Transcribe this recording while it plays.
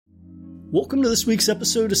Welcome to this week's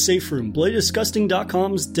episode of Safe Room,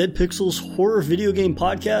 BloodydDisgusting.com's Dead Pixels horror video game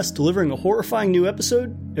podcast, delivering a horrifying new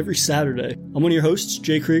episode every Saturday. I'm one of your hosts,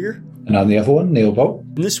 Jay Krieger. And I'm the other one, Neil Bolt.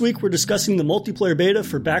 And this week we're discussing the multiplayer beta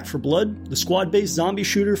for Back 4 Blood, the squad-based zombie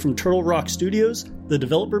shooter from Turtle Rock Studios, the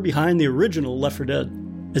developer behind the original Left 4 Dead.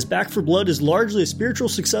 As Back 4 Blood is largely a spiritual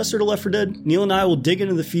successor to Left 4 Dead, Neil and I will dig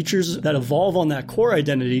into the features that evolve on that core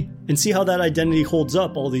identity and see how that identity holds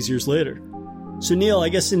up all these years later. So Neil, I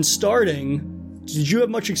guess in starting, did you have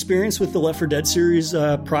much experience with the Left 4 Dead series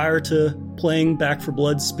prior to playing Back 4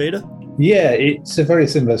 Blood's beta? Yeah, it's a very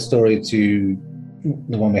similar story to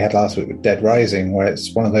the one we had last week with Dead Rising, where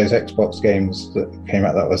it's one of those Xbox games that came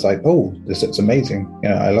out that was like, oh, this looks amazing. You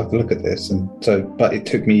know, I love to look at this. And so, but it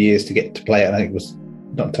took me years to get to play it, and I think it was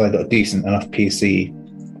not until I got a decent enough PC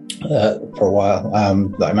for a while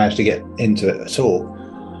that I managed to get into it at all.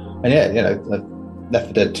 And yeah, you know, Left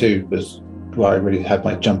 4 Dead 2 was where I really had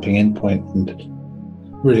my jumping in point and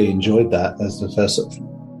really enjoyed that as the first sort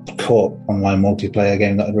of co-op online multiplayer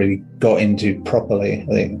game that I really got into properly. I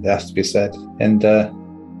think that has to be said. And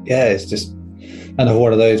yeah, it's just another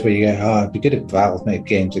one of those where you go, oh, it'd be good if Valve made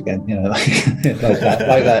games again, you know, like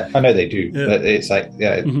that. I know they do, yeah. But it's like,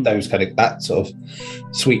 yeah, those kind of, that sort of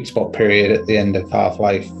sweet spot period at the end of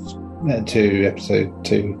Half-Life 2, Episode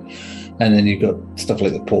 2, and then you've got stuff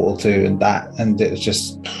like the Portal 2 and that, and it was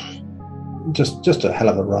just a hell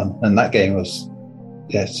of a run. And that game was,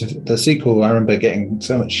 the sequel, I remember getting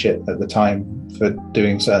so much shit at the time for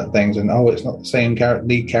doing certain things, and it's not the same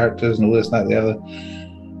lead characters and all this, that, the other.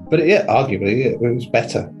 But arguably it was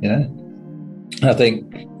better, you know. And I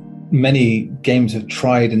think many games have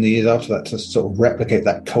tried in the years after that to sort of replicate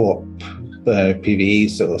that co-op PvE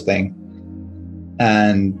sort of thing,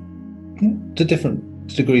 and to different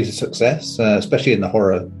degrees of success, especially in the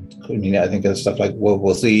horror. I mean, I think of stuff like World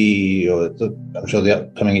War Z, or I'm sure the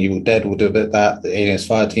upcoming Evil Dead will do a bit of that. The Aliens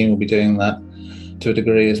Fireteam will be doing that to a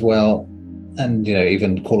degree as well. And, you know,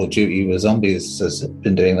 even Call of Duty with zombies has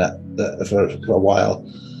been doing that for a while.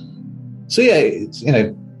 So, yeah, it's, you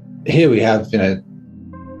know, here we have, you know,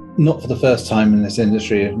 not for the first time in this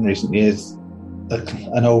industry in recent years,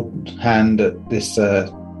 an old hand at this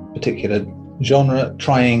particular genre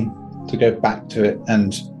trying to go back to it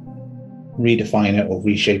and redefine it or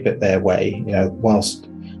reshape it their way, you know, whilst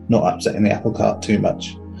not upsetting the apple cart too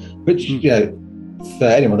much. Which, you know, for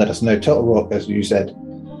anyone that doesn't know, Turtle Rock, as you said,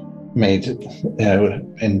 made, you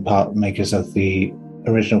know, in part makers of the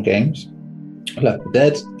original games, Left 4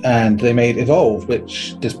 Dead, and they made Evolve,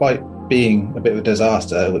 which, despite being a bit of a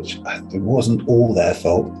disaster, which it wasn't all their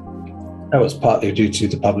fault, that was partly due to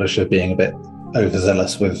the publisher being a bit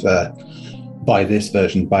overzealous with buy this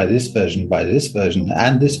version, buy this version, buy this version,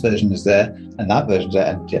 and this version is there, and that version's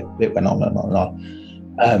there, and yeah, it went on and on and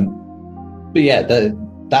on. But yeah,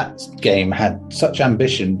 that game had such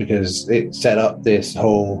ambition because it set up this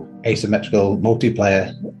whole asymmetrical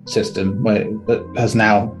multiplayer system that has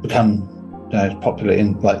now become, you know, popular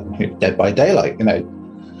in like Dead by Daylight, you know,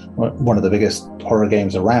 one of the biggest horror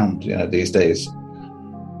games around, you know, these days.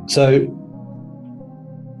 So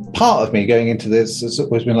part of me going into this has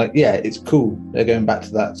always been like, yeah, it's cool, they're going back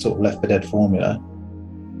to that sort of Left 4 Dead formula.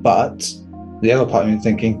 But the other part of me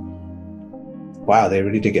thinking, wow, they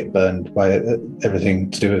really did get burned by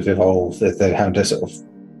everything to do with Evolve. They're having to sort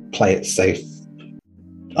of play it safe.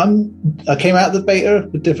 I came out of the beta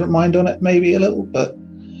with a different mind on it, maybe a little, but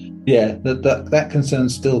yeah, that concern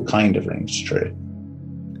still kind of rings true.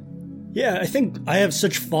 Yeah, I think I have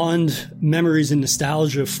such fond memories and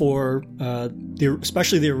nostalgia for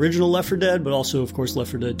especially the original Left 4 Dead, but also, of course,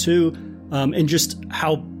 Left 4 Dead 2, and just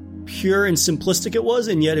how pure and simplistic it was,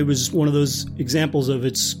 and yet it was one of those examples of,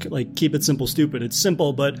 it's like, keep it simple, stupid. It's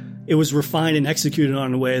simple, but it was refined and executed on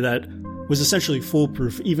in a way that was essentially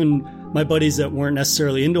foolproof. Even my buddies that weren't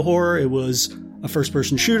necessarily into horror, it was a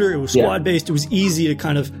first-person shooter, it was squad-based, it was easy to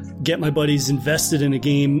kind of get my buddies invested in a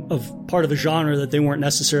game of part of a genre that they weren't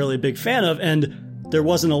necessarily a big fan of, and there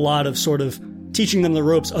wasn't a lot of sort of teaching them the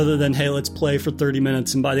ropes other than, hey, let's play for 30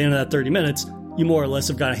 minutes, and by the end of that 30 minutes, you more or less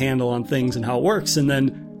have got a handle on things and how it works, and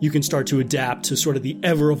then you can start to adapt to sort of the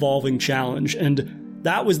ever-evolving challenge. And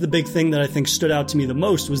that was the big thing that I think stood out to me the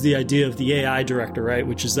most, was the idea of the AI director, right?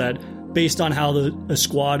 Which is that based on how a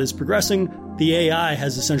squad is progressing, the AI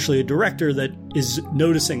has essentially a director that is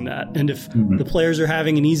noticing that. And if the players are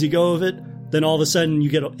having an easy go of it, then all of a sudden you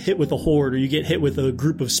get hit with a horde, or you get hit with a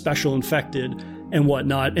group of special infected and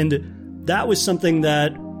whatnot. And that was something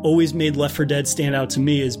that always made Left 4 Dead stand out to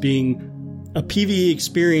me as being a PvE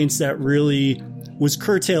experience that really was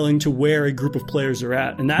curtailing to where a group of players are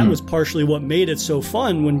at. And that was partially what made it so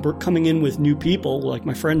fun when coming in with new people, like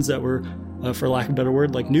my friends that were for lack of a better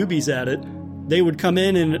word, like newbies at it, they would come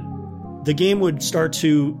in and the game would start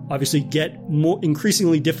to obviously get more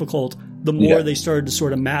increasingly difficult the more they started to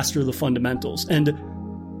sort of master the fundamentals. And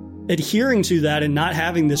adhering to that and not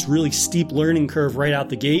having this really steep learning curve right out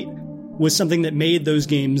the gate was something that made those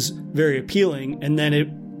games very appealing. And then it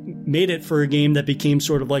made it for a game that became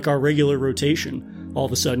sort of like our regular rotation all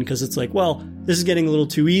of a sudden, because it's like, well, this is getting a little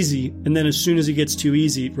too easy. And then as soon as it gets too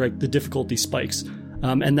easy, right, the difficulty spikes.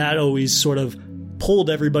 And that always sort of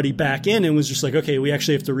pulled everybody back in and was just like, okay, we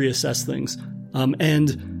actually have to reassess things.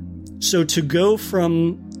 And so to go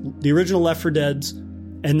from the original Left 4 Dead's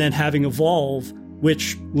and then having Evolve,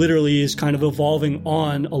 which literally is kind of evolving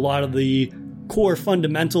on a lot of the core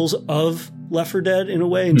fundamentals of Left 4 Dead in a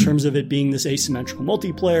way, in terms of it being this asymmetrical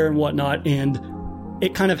multiplayer and whatnot, and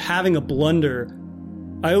it kind of having a blunder.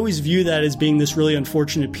 I always view that as being this really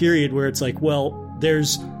unfortunate period where it's like, well,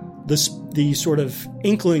 there's the sort of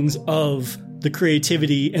inklings of the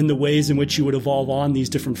creativity and the ways in which you would evolve on these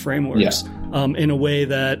different frameworks in a way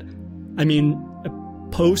that, I mean,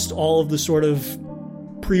 post all of the sort of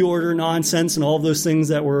pre-order nonsense and all of those things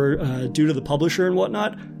that were due to the publisher and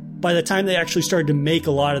whatnot, by the time they actually started to make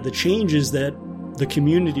a lot of the changes that the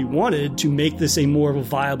community wanted to make this a more of a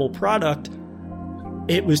viable product,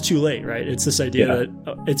 it was too late, right? It's this idea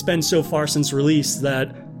that it's been so far since release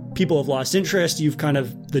that people have lost interest. You've kind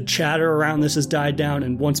of, the chatter around this has died down,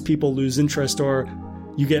 and once people lose interest or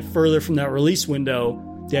you get further from that release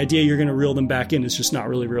window, the idea you're going to reel them back in is just not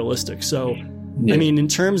really realistic. So, I mean, in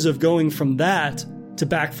terms of going from that to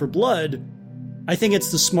Back 4 Blood, I think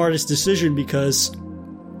it's the smartest decision because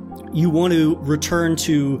you want to return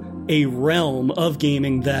to a realm of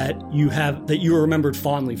gaming that you were remembered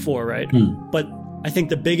fondly for, right? But I think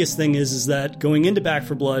the biggest thing is that going into Back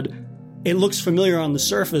 4 Blood, it looks familiar on the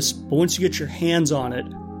surface, but once you get your hands on it,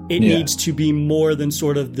 it needs to be more than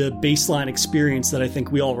sort of the baseline experience that I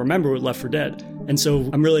think we all remember with Left 4 Dead. And so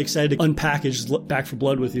I'm really excited to unpackage Back 4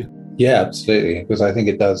 Blood with you. Yeah, absolutely, because I think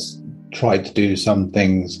it does try to do some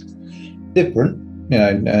things different, you know,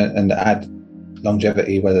 and add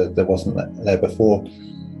longevity where there wasn't there before.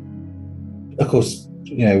 Of course,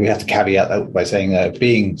 you know, we have to caveat that by saying that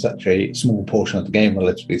being such a small portion of the game,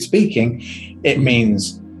 relatively speaking, it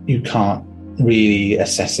means you can't really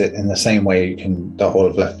assess it in the same way you can the whole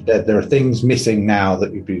of Left 4 Dead. There are things missing now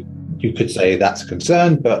that you could say that's a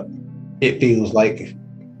concern, but it feels like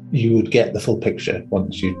you would get the full picture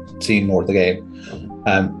once you've seen more of the game.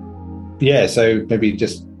 So maybe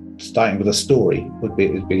just starting with a story would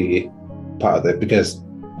be part of it, because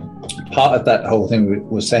part of that whole thing we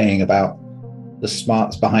were saying about the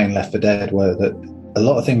smarts behind Left 4 Dead were that a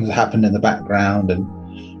lot of things happened in the background, and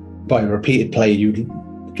by repeated play you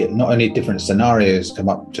get not only different scenarios come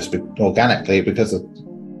up just organically because of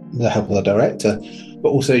the help of the director, but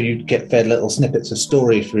also you get fed little snippets of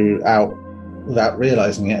story throughout without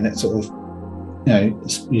realizing it, and it's sort of, you know,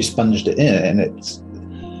 you sponged it in,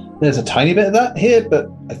 and there's a tiny bit of that here, but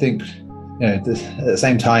I think, you know, at the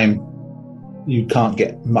same time you can't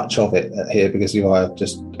get much of it here because you are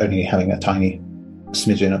just only having a tiny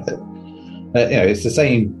smidgen of it. You know, it's the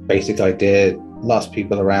same basic idea, last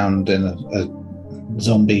people around in a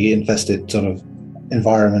zombie infested sort of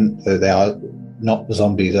environment. They are not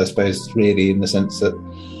zombies, I suppose, really, in the sense that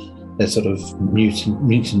they're sort of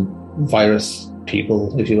mutant virus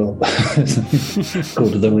people, if you will,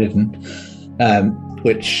 called the Riven,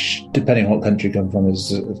 which, depending on what country you come from,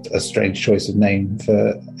 is a strange choice of name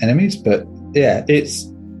for enemies. But yeah,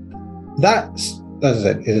 that's, as I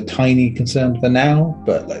said, is a tiny concern for now,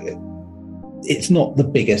 but like, it's not the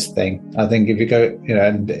biggest thing. I think if you go, you know,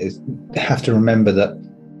 and have to remember that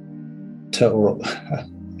Turtle,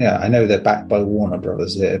 I know they're backed by Warner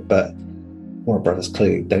Brothers here, but Warner Brothers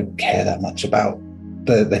clearly don't care that much about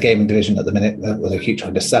the gaming division at the minute. They keep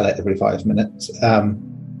trying to sell it every 5 minutes.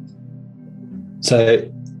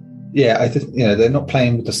 So yeah, I think, you know, they're not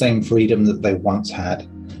playing with the same freedom that they once had,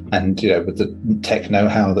 and, you know, with the tech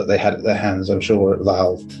know-how that they had at their hands, I'm sure, at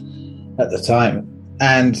Valve at the time.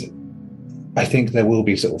 And I think there will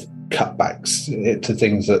be sort of cutbacks to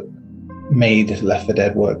things that made Left 4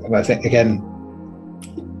 Dead work. And I think, again,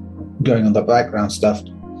 going on the background stuff,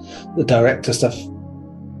 the director stuff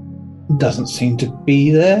doesn't seem to be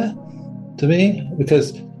there to me,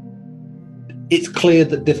 because it's clear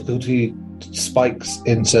that difficulty spikes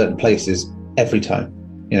in certain places every time.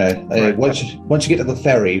 You know, right. Once you get to the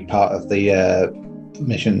ferry part of the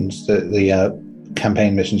missions, the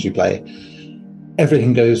campaign missions you play,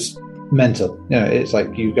 everything goes mental. You know, it's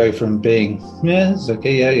like you go from being, it's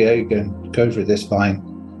okay, you can go through this fine,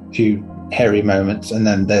 a few hairy moments, and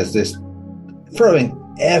then there's this throwing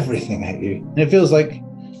everything at you, and it feels like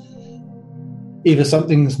either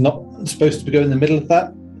something's not supposed to go in the middle of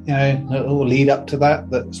that, or lead up to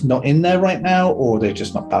that's not in there right now, or they've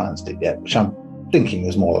just not balanced it yet, which I'm thinking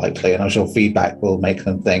is more likely, and I'm sure feedback will make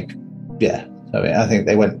them think, yeah. I think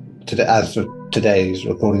they went to as for today's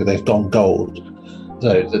recording, they've gone gold,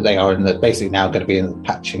 so that they are basically now going to be in the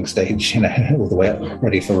patching stage, all the way up,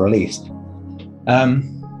 ready for release.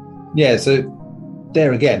 So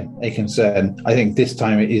there again, a concern. I think this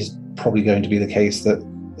time it is probably going to be the case that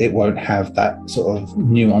it won't have that sort of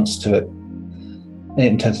nuance to it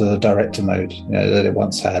in terms of the director mode that it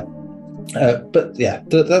once had. But yeah,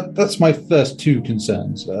 that's my first two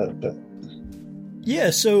concerns.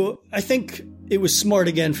 So I think it was smart,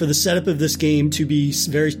 again, for the setup of this game to be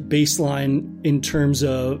very baseline in terms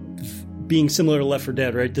of being similar to Left 4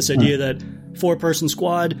 Dead, right? This idea that 4-person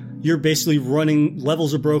squad, you're basically running,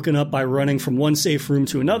 levels are broken up by running from one safe room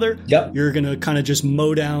to another. Yep. You're going to kind of just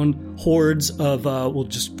mow down hordes of, we'll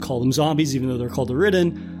just call them zombies, even though they're called the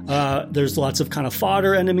Ridden. There's lots of kind of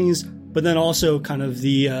fodder enemies. But then also kind of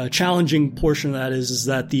the challenging portion of that is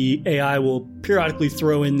that the AI will periodically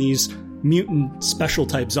throw in these mutant special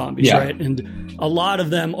type zombies, right? And a lot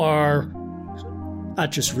of them are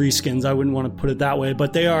not just reskins, I wouldn't want to put it that way,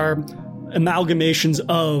 but they are amalgamations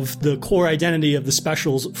of the core identity of the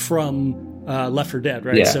specials from Left 4 Dead,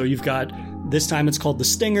 right? So you've got, this time it's called the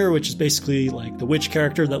Stinger, which is basically like the witch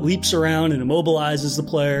character that leaps around and immobilizes the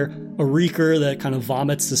player. A Reeker that kind of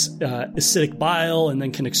vomits this acidic bile and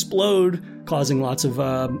then can explode, causing lots of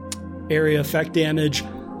area effect damage.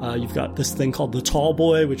 You've got this thing called the Tall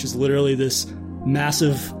Boy, which is literally this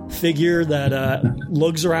massive figure that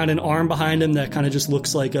lugs around an arm behind him that kind of just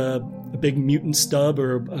looks like a big mutant stub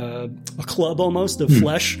or a club almost of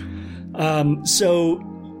flesh. So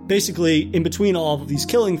basically, in between all of these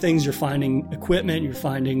killing things, you're finding equipment, you're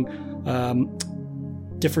finding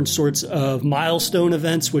different sorts of milestone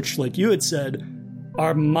events, which, like you had said,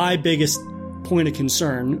 are my biggest point of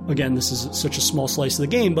concern. Again, this is such a small slice of the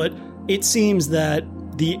game, but it seems that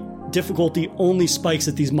the difficulty only spikes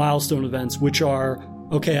at these milestone events, which are,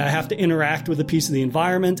 okay, I have to interact with a piece of the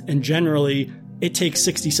environment, and generally it takes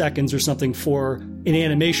 60 seconds or something for an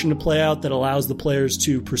animation to play out that allows the players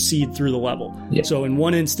to proceed through the level. Yeah. So in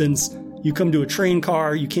one instance, you come to a train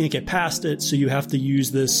car, you can't get past it, so you have to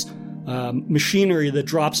use this machinery that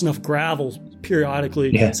drops enough gravel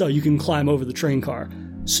periodically so you can climb over the train car.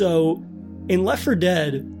 So in Left 4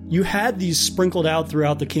 Dead, you had these sprinkled out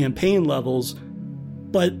throughout the campaign levels,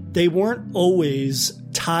 but they weren't always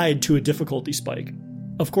tied to a difficulty spike.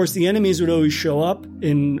 Of course, the enemies would always show up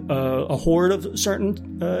in a horde of a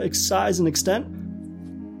certain size and extent.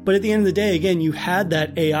 But at the end of the day, again, you had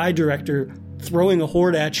that AI director throwing a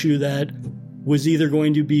horde at you that was either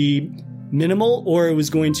going to be minimal or it was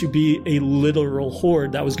going to be a literal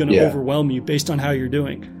horde that was going to overwhelm you based on how you're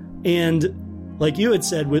doing. And like you had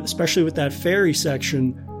said, especially with that ferry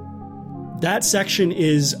section, that section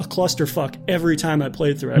is a clusterfuck every time I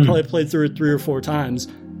played through it. I probably played through it 3 or 4 times.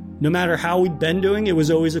 No matter how we'd been doing, it was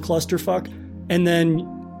always a clusterfuck. And then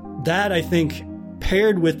that, I think,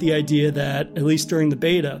 paired with the idea that, at least during the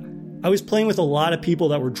beta, I was playing with a lot of people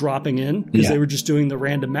that were dropping in because they were just doing the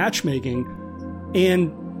random matchmaking.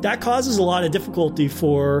 And that causes a lot of difficulty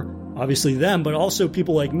for, obviously, them, but also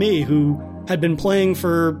people like me who had been playing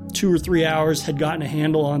for 2 or 3 hours, had gotten a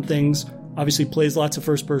handle on things, obviously plays lots of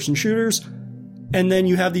first-person shooters. And then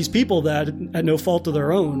you have these people that, at no fault of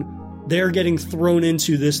their own, they're getting thrown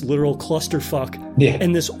into this literal clusterfuck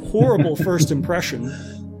and this horrible first impression.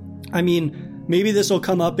 I mean, maybe this will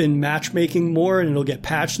come up in matchmaking more and it'll get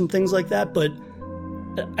patched and things like that, but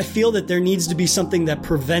I feel that there needs to be something that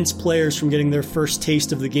prevents players from getting their first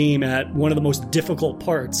taste of the game at one of the most difficult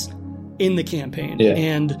parts in the campaign.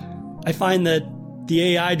 And I find that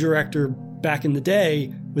the AI director back in the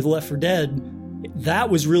day with Left 4 Dead, that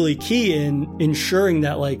was really key in ensuring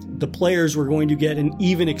that like the players were going to get an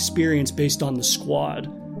even experience based on the squad,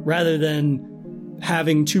 rather than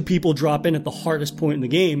having 2 people drop in at the hardest point in the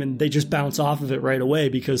game and they just bounce off of it right away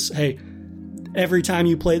because, hey, every time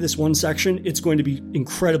you play this one section, it's going to be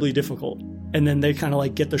incredibly difficult. And then they kind of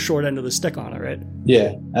like get the short end of the stick on it, right?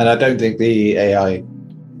 Yeah, and I don't think the AI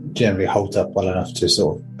generally holds up well enough to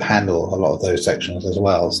sort of handle a lot of those sections as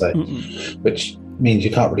well. So, which means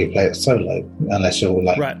you can't really play it solo unless you're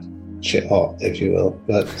like shit hot, if you will.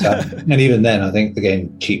 But and even then, I think the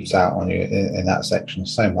game cheaps out on you in that section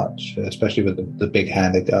so much, especially with the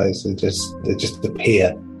big-handed guys. They just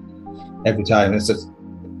appear every time. It's just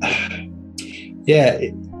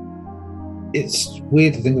it's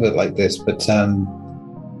weird to think of it like this, but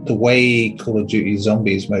the way Call of Duty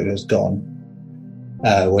Zombies mode has gone,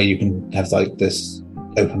 where you can have like this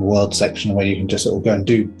open world section where you can just sort of go and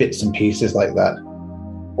do bits and pieces like that,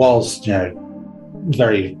 whilst,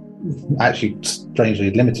 very actually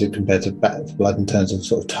strangely limited compared to Back 4 Blood in terms of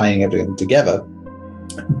sort of tying everything together,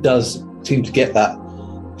 does seem to get that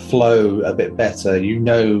flow a bit better. At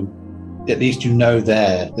least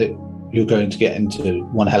there that you're going to get into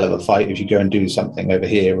one hell of a fight if you go and do something over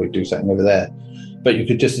here or do something over there. But you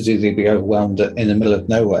could just as easily be overwhelmed in the middle of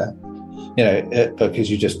nowhere,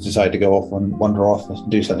 because you just decide to go off and wander off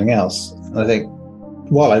and do something else. And I think,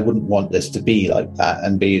 while I wouldn't want this to be like that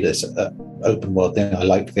and be this open world thing, I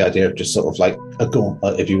like the idea of just sort of like a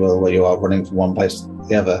gauntlet, if you will, where you are running from one place to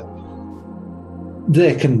the other.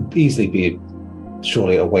 There can easily be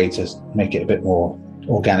surely a way to make it a bit more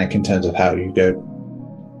organic in terms of how you go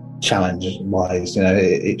challenge wise.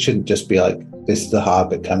 It shouldn't just be like, this is the hard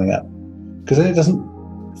bit coming up, because then it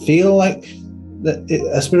doesn't feel like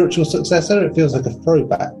a spiritual successor. It feels like a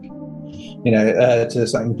throwback, to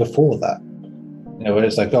something before that. Where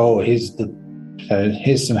it's like, oh, here's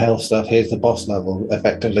some health stuff, here's the boss level,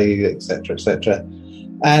 effectively, etc., etc.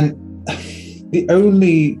 And the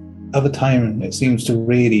only other time it seems to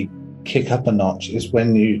really kick up a notch is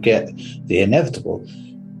when you get the inevitable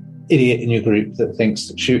idiot in your group that thinks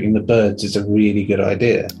that shooting the birds is a really good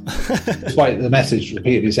idea, despite the message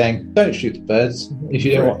repeatedly saying, "Don't shoot the birds if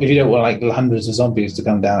you don't want like hundreds of zombies to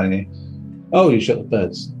come down on you." Oh, you shot the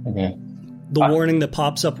birds. Okay. The warning that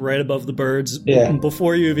pops up right above the birds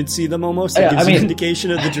before you even see them, almost. It gives you an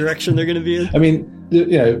indication of the direction they're going to be in. I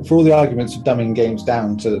mean, for all the arguments of dumbing games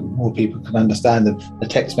down to more people can understand the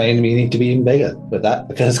text may need to be even bigger with that,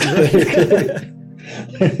 because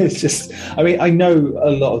it's just, I know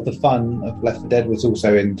a lot of the fun of Left 4 Dead was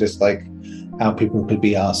also in just like how people could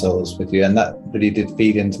be arseholes with you, and that really did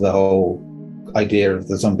feed into the whole idea of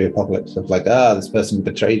the zombie apocalypse of like, this person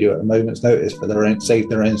betrayed you at a moment's notice for save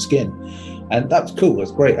their own skin. And that's cool,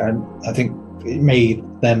 it's great. And I think it made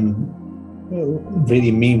them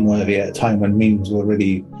really meme-worthy at a time when memes were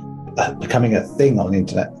really becoming a thing on the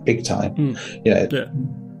internet big time.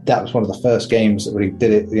 That was one of the first games that really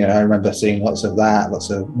did it. I remember seeing lots of that, lots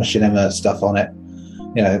of machinima stuff on it.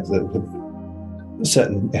 The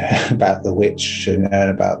certain about the witch and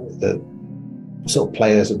about the sort of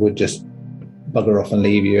players that would just bugger off and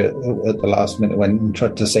leave you at the last minute when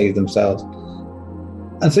tried to save themselves.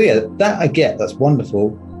 And so that I get, that's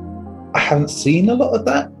wonderful. I haven't seen a lot of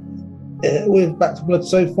that with Back 4 Blood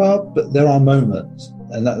so far, but there are moments,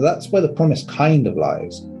 and that's where the promise kind of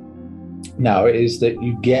lies. Now, it is that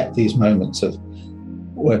you get these moments of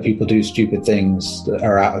where people do stupid things that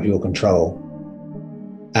are out of your control,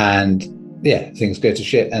 and things go to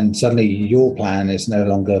shit, and suddenly your plan is no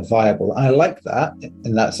longer viable. I like that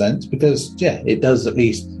in that sense, because it does at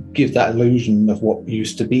least give that illusion of what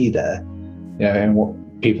used to be there, and what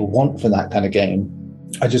people want from that kind of game.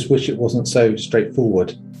 I just wish it wasn't so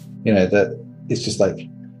straightforward, that it's just like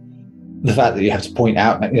the fact that you have to point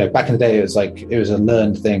out, back in the day, it was a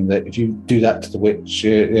learned thing that if you do that to the witch,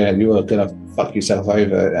 you are going to fuck yourself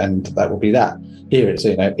over, and that will be that. Here it's,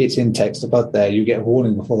 it's in text above there. You get a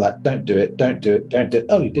warning before that. Don't do it. Don't do it. Don't do it.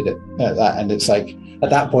 Oh, you did it. That, and it's like,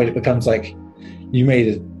 at that point, it becomes like you made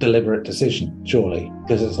a deliberate decision, surely,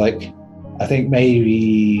 because it's like, I think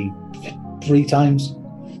maybe 3 times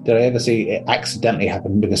did I ever see it accidentally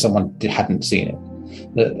happen because someone hadn't seen it.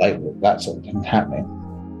 That sort of thing happening.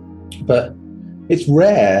 But it's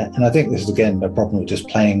rare, and I think this is again a problem with just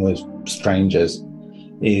playing with strangers,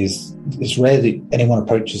 is it's rare that anyone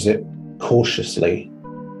approaches it cautiously.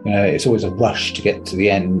 It's always a rush to get to the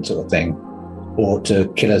end sort of thing, or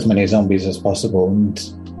to kill as many zombies as possible. And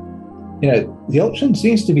the option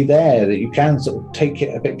seems to be there that you can sort of take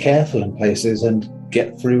it a bit careful in places and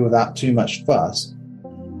get through without too much fuss,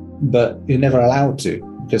 but you're never allowed to,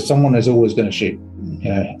 because someone is always going to shoot.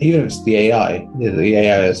 Even if it's the AI, the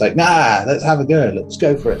AI is like, nah, let's have a go, let's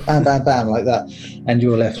go for it, bam, bam, bam, like that, and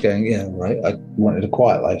you're left going, yeah, right, I wanted a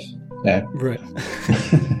quiet life. Right.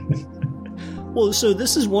 Well, so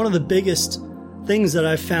this is one of the biggest things that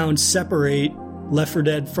I've found separate Left 4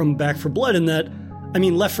 Dead from Back 4 Blood, in that,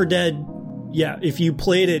 Left 4 Dead, if you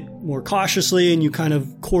played it more cautiously and you kind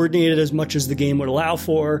of coordinated as much as the game would allow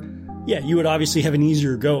for, you would obviously have an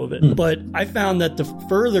easier go of it. But I found that the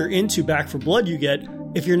further into Back 4 Blood you get,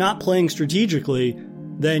 if you're not playing strategically,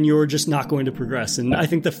 then you're just not going to progress. And I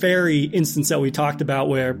think the ferry instance that we talked about,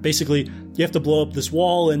 where basically you have to blow up this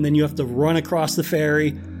wall and then you have to run across the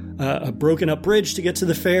ferry, a broken up bridge to get to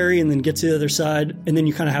the ferry, and then get to the other side, and then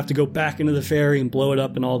you kind of have to go back into the ferry and blow it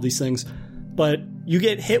up and all these things. But you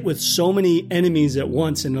get hit with so many enemies at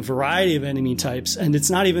once and a variety of enemy types, and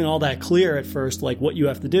it's not even all that clear at first, like what you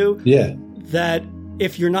have to do. Yeah. That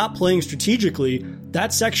if you're not playing strategically,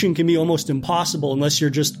 that section can be almost impossible unless you're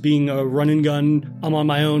just being a run and gun, I'm on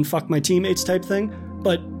my own, fuck my teammates type thing.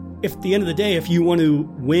 But if at the end of the day, if you want to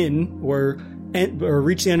win or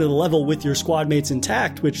reach the end of the level with your squad mates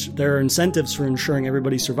intact, which there are incentives for ensuring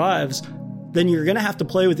everybody survives, then you're going to have to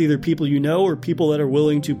play with either people you know or people that are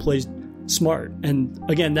willing to play smart. And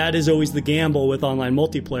again, that is always the gamble with online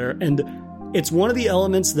multiplayer. And it's one of the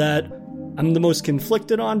elements that I'm the most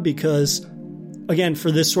conflicted on because, again,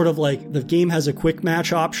 for this sort of like the game has a quick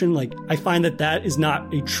match option, like I find that is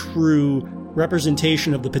not a true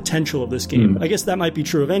representation of the potential of this game. I guess that might be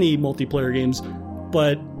true of any multiplayer games,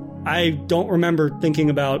 but I don't remember thinking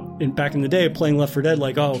about back in the day playing Left 4 Dead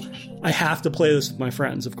like, oh, I have to play this with my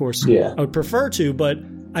friends. Of course, I would prefer to, but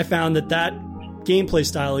I found that gameplay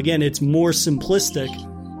style, again, it's more simplistic,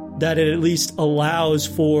 that it at least allows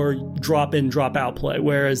for drop in, drop out play.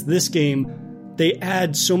 Whereas this game, they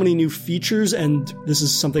add so many new features, and this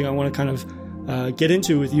is something I want to kind of get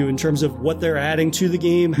into with you in terms of what they're adding to the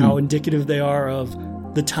game, how indicative they are of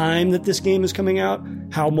the time that this game is coming out,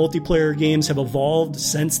 how multiplayer games have evolved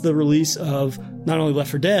since the release of not only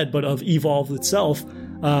Left 4 Dead, but of Evolve itself.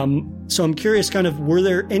 So I'm curious, kind of, were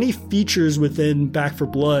there any features within Back 4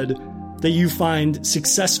 Blood that you find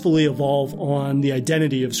successfully evolve on the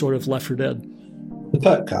identity of sort of Left 4 Dead? The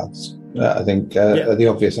perk cards, I think, are the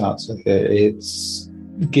obvious answer. It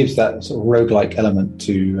gives that sort of roguelike element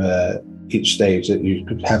to each stage, that you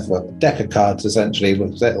could have a deck of cards essentially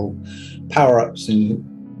with little power-ups, and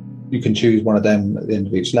you can choose one of them at the end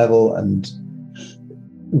of each level. And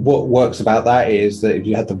what works about that is that if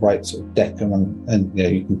you have the right sort of deck and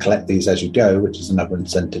you can collect these as you go, which is another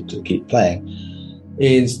incentive to keep playing,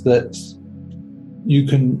 is that you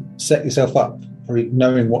can set yourself up for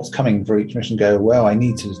knowing what's coming for each mission. Go, well, I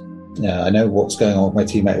need to, I know what's going on with my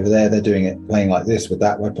teammate over there. They're doing it, playing like this with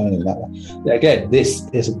that weapon and that one. Again, this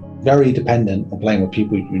is very dependent on playing with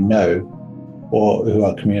people you know or who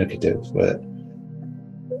are communicative. But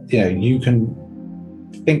you can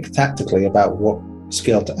think tactically about what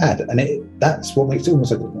skill to add, and that's what makes it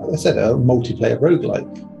almost like I said, a multiplayer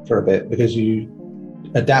roguelike for a bit, because you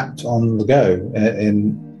adapt on the go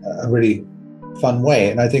in a really fun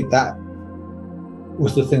way. And I think that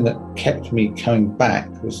was the thing that kept me coming back,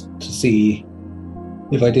 was to see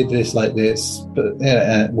if I did this like this, but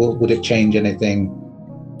would it change anything?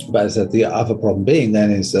 But as I said, the other problem being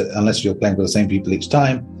then is that unless you're playing with the same people each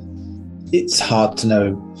time, it's hard to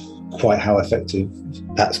know quite how effective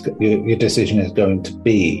your decision is going to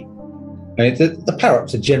be. I mean, the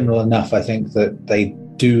power-ups are general enough, I think, that they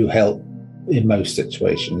do help in most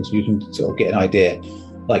situations. You can sort of get an idea,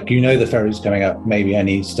 like, the ferry's coming up, maybe I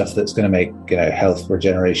need stuff that's going to make health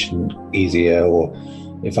regeneration easier, or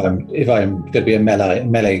if I'm going to be a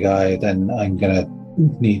melee guy, then I'm going to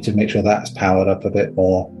need to make sure that's powered up a bit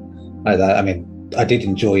more like that. I mean, I did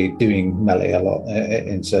enjoy doing melee a lot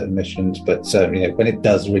in certain missions, but when it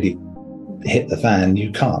does really hit the fan,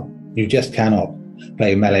 you just cannot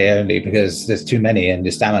play melee only, because there's too many, and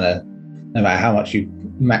your stamina, no matter how much you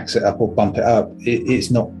max it up or bump it up,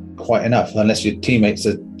 it's not quite enough unless your teammates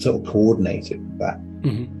are sort of coordinated with that.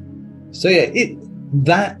 So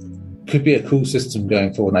that could be a cool system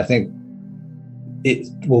going forward, and I think it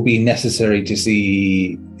will be necessary to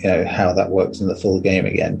see how that works in the full game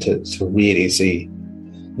again to really see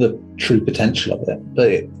the true potential of it.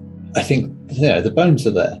 But I think the bones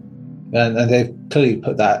are there, and they've clearly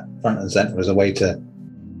put that front and center as a way to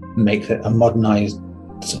make it a modernized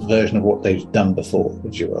version of what they've done before,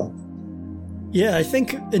 if you will. Yeah, I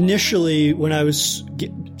think initially when I was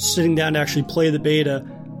sitting down to actually play the beta,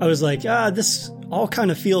 I was like, this all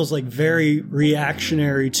kind of feels like very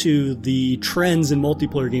reactionary to the trends in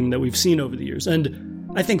multiplayer gaming that we've seen over the years.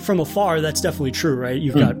 And I think from afar, that's definitely true, right?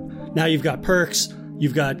 You've got perks,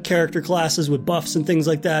 you've got character classes with buffs and things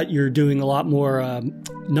like that. You're doing a lot more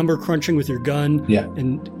number crunching with your gun. Yeah.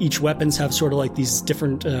 And each weapons have sort of like these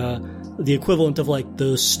different, the equivalent of like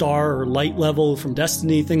the star or light level from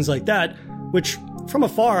Destiny, things like that, which from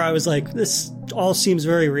afar, I was like, this all seems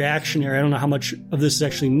very reactionary. I don't know how much of this is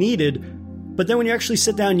actually needed. But then when you actually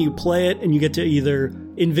sit down and you play it, and you get to either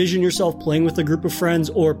envision yourself playing with a group of friends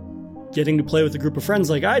or getting to play with a group of friends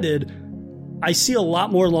like I did, I see a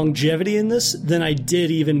lot more longevity in this than I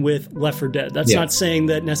did even with Left 4 Dead. That's not saying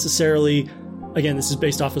that necessarily, again, this is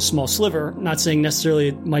based off a small sliver, not saying necessarily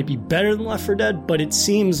it might be better than Left 4 Dead, but it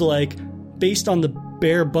seems like based on the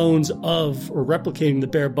bare bones of, or replicating the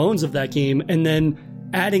bare bones of that game, and then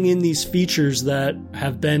adding in these features that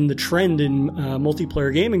have been the trend in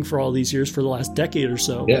multiplayer gaming for all these years, for the last decade or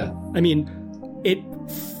so. Yeah. I mean, it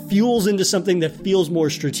fuels into something that feels more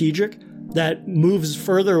strategic, that moves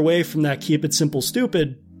further away from that keep it simple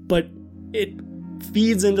stupid, but it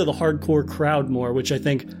feeds into the hardcore crowd more, which I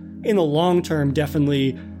think in the long term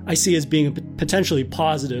definitely I see as being potentially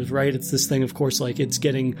positive, right? It's this thing, of course, like it's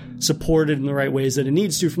getting supported in the right ways that it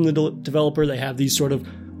needs to from the developer. They have these sort of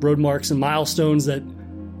road marks and milestones that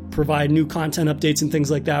provide new content updates and things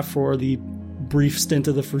like that for the brief stint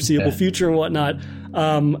of the foreseeable future and whatnot.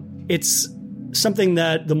 It's something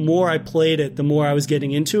that the more I played it, the more I was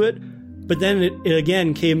getting into it. But then it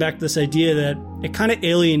again came back to this idea that it kind of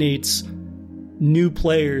alienates new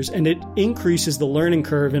players and it increases the learning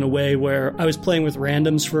curve in a way where I was playing with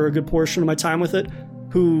randoms for a good portion of my time with it,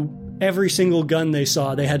 who every single gun they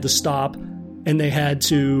saw, they had to stop and they had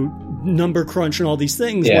to number crunch and all these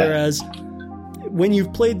things. Whereas when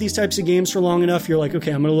you've played these types of games for long enough, you're like,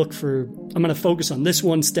 okay, I'm going to focus on this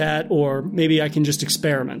one stat, or maybe I can just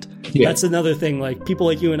experiment. That's another thing. Like people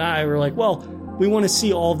like you and I were like, well, we want to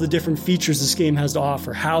see all the different features this game has to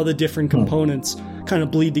offer, how the different components kind of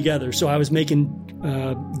bleed together. So I was making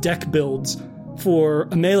deck builds for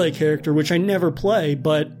a melee character, which I never play,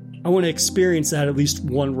 but I want to experience that at least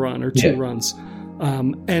one run or two runs.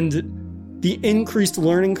 And the increased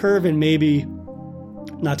learning curve, and maybe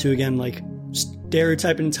not to, again, like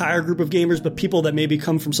stereotype an entire group of gamers, but people that maybe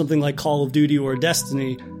come from something like Call of Duty or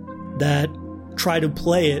Destiny that try to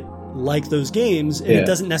play it like those games, and it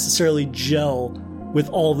doesn't necessarily gel with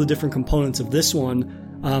all the different components of this one.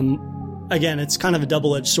 Again, it's kind of a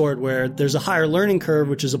double-edged sword where there's a higher learning curve,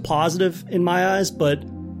 which is a positive in my eyes, but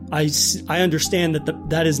I understand that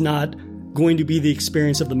that is not going to be the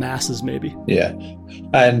experience of the masses, maybe. Yeah.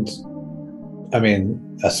 And I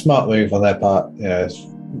mean, a smart move on their part, as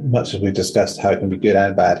much as we've discussed how it can be good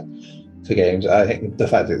and bad for games, I think the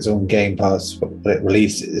fact that it's on Game Pass, but it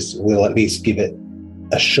releases, will at least give it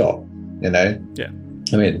a shot, Yeah.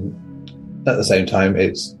 I mean, at the same time,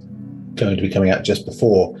 it's going to be coming out just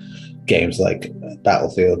before games like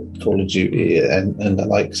Battlefield, Call of Duty, and the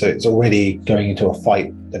like. So it's already going into a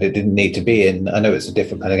fight that it didn't need to be in. I know it's a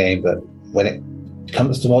different kind of game, but when it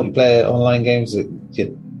comes to multiplayer online games, you're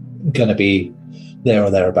going to be there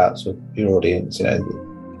or thereabouts with your audience,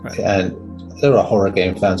 Right. And there are horror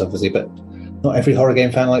game fans, obviously, but not every horror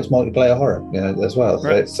game fan likes multiplayer horror, as well.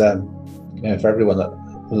 Right. So it's for everyone that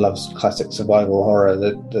loves classic survival horror,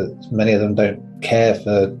 that many of them don't care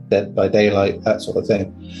for Dead by Daylight, that sort of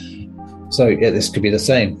thing. So this could be the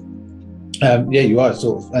same. You are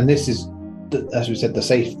sort of, and this is, as we said, the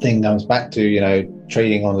safe thing comes back to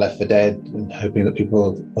trading on Left 4 Dead and hoping that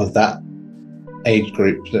people of that age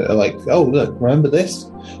group that are like, oh look, remember this?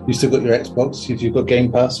 You still got your Xbox, if you've got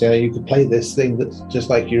Game Pass, you could play this thing that's just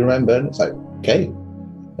like you remember, and it's like, okay,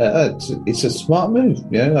 it's a smart move,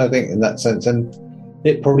 I think in that sense, and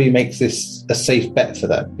it probably makes this a safe bet for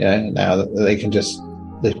them, now that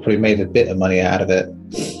they've probably made a bit of money out of it.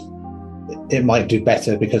 It might do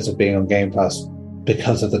better because of being on Game Pass,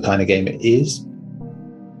 because of the kind of game it is,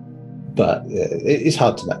 but it's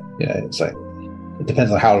hard to know. It's like, it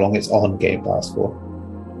depends on how long it's on Game Pass for.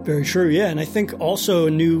 Very true, yeah. And I think also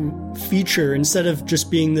a new feature, instead of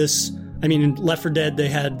just being this, I mean, in Left 4 Dead, they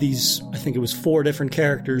had these, I think it was 4 different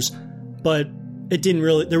characters, but it didn't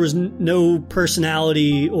really, there was no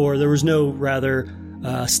personality, or there was no, rather,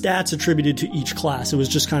 stats attributed to each class. It was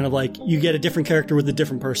just kind of like you get a different character with a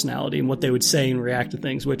different personality and what they would say and react to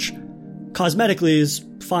things, which cosmetically is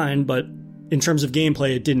fine, but in terms of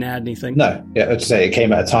gameplay, it didn't add anything. No, I'd say it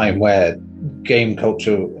came at a time where game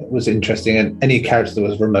culture was interesting, and any character that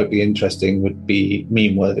was remotely interesting would be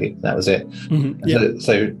meme-worthy. That was it. Mm-hmm. Yeah.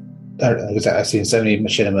 So I've seen so many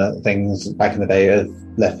machinima things back in the day of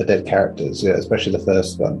Left 4 Dead characters, especially the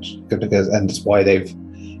first bunch, and that's why they've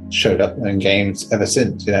showed up in games ever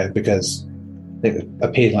since, because they've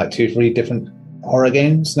appeared in like 2-3 different horror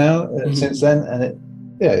games now since then,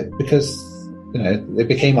 and because it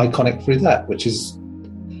became iconic through that, which is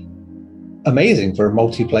amazing for a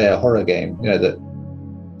multiplayer horror game. That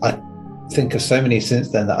I think of so many since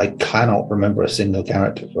then that I cannot remember a single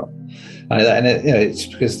character from, and it's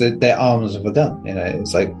because their arms of a gun.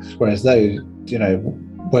 It's like, whereas those,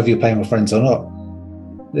 whether you're playing with friends or not,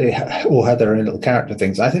 they all had their own little character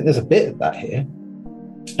things. I think there's a bit of that here,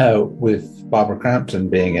 with Barbara Crampton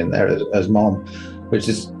being in there as Mom, which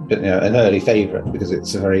is an early favourite because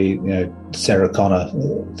it's a very Sarah Connor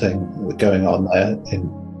thing going on there in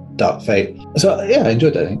Dark Fate. So I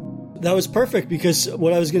enjoyed that thing. That was perfect, because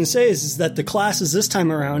what I was going to say is that the classes this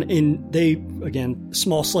time around, again,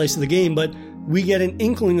 small slice of the game, but we get an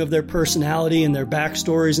inkling of their personality and their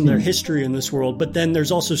backstories and their history in this world. But then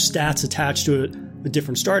there's also stats attached to it, the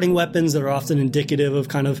different starting weapons that are often indicative of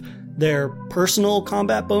kind of their personal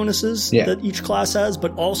combat bonuses that each class has,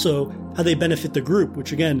 but also how they benefit the group,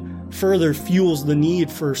 which again further fuels the need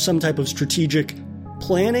for some type of strategic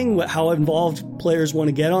planning. How involved players want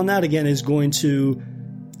to get on that, again, is going to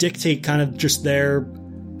dictate kind of just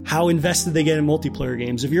how invested they get in multiplayer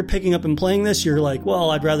games. If you're picking up and playing this, you're like, well,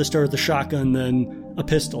 I'd rather start with a shotgun than a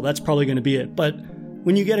pistol. That's probably going to be it. But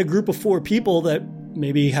when you get a group of 4 people that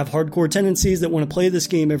maybe have hardcore tendencies that want to play this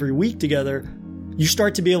game every week together, you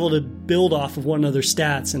start to be able to build off of one another's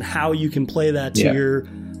stats and how you can play that to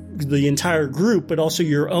the entire group, but also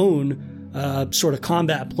your own sort of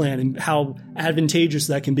combat plan and how advantageous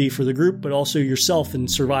that can be for the group, but also yourself in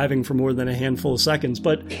surviving for more than a handful of seconds.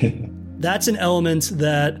 But that's an element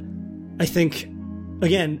that I think,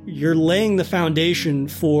 again, you're laying the foundation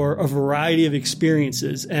for a variety of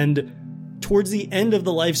experiences. And towards the end of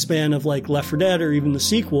the lifespan of like Left 4 Dead or even the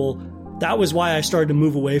sequel, that was why I started to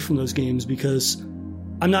move away from those games, because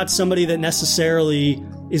I'm not somebody that necessarily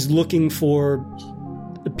is looking for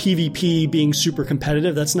the PvP being super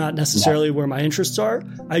competitive. That's not necessarily where my interests are.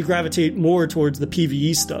 I gravitate more towards the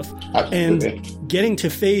PvE stuff. Absolutely. And getting to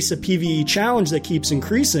face a PvE challenge that keeps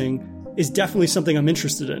increasing is definitely something I'm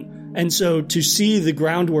interested in. And so to see the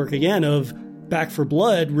groundwork again of Back 4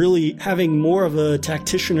 Blood really having more of a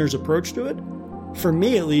tacticianer's approach to it, for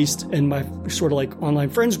me at least, and my sort of like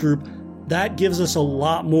online friends group, that gives us a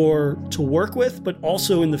lot more to work with, but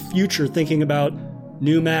also in the future thinking about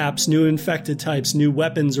new maps, new infected types, new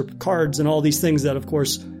weapons or cards, and all these things that, of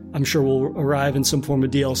course, I'm sure will arrive in some form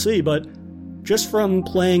of DLC. But just from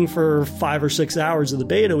playing for 5 or 6 hours of the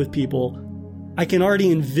beta with people, I can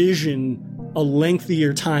already envision a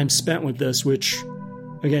lengthier time spent with this, which,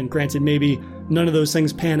 again, granted, maybe none of those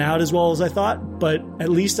things pan out as well as I thought, but at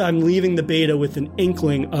least I'm leaving the beta with an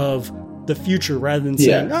inkling of the future rather than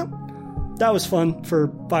saying, oh, that was fun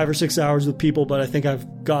for 5 or 6 hours with people, but I think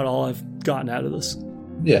I've got all I've gotten out of this.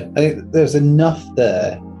 Yeah, I think there's enough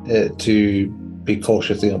there to be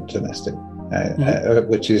cautiously optimistic,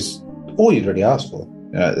 which is all you'd really ask for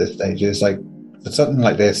at this stage. Is like, for something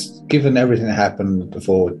like this, given everything that happened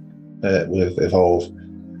before with Evolve,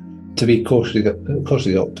 to be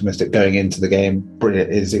cautiously optimistic going into the game,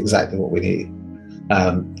 brilliant, is exactly what we need.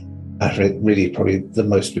 Really, probably the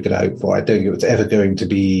most we could hope for. I don't think it's ever going to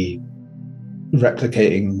be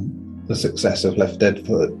replicating the success of Left 4 Dead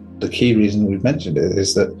for the key reason we've mentioned it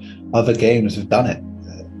is that other games have done it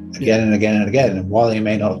again and again and again. And while they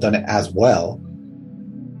may not have done it as well,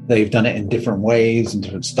 they've done it in different ways and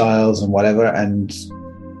different styles and whatever. And,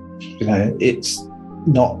 you know, it's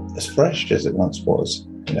not as fresh as it once was.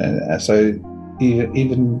 You know? So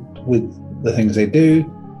even with the things they do,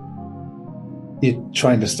 you're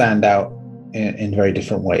trying to stand out in very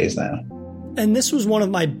different ways now. And this was one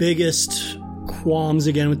of my biggest qualms,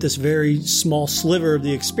 again, with this very small sliver of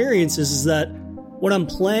the experiences, is that what I'm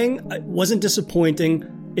playing wasn't disappointing.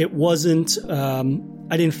 It wasn't, I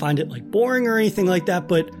didn't find it like boring or anything like that,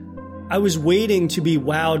 but I was waiting to be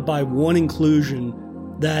wowed by one inclusion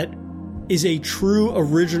that is a true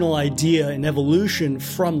original idea and evolution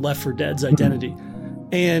from Left 4 Dead's identity.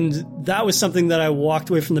 And that was something that I walked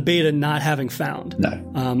away from the beta not having found. No.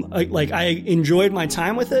 I enjoyed my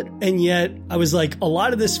time with it, and yet I was like, a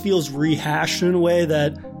lot of this feels rehashed in a way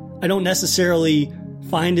that I don't necessarily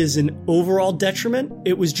find as an overall detriment.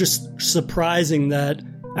 It was just surprising that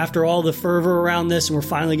after all the fervor around this, and we're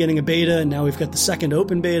finally getting a beta, and now we've got the second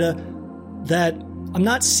open beta, that I'm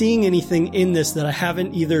not seeing anything in this that I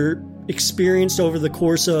haven't either experienced over the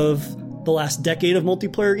course of the last decade of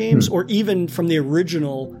multiplayer games, or even from the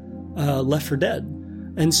original Left 4 Dead.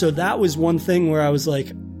 And so that was one thing where I was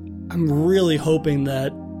like, I'm really hoping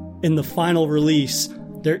that in the final release,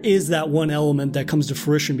 there is that one element that comes to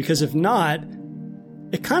fruition, because if not,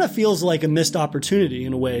 it kind of feels like a missed opportunity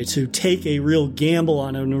in a way to take a real gamble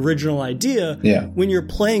on an original idea when you're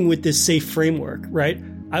playing with this safe framework, right?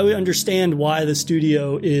 I would understand why the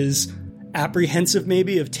studio is apprehensive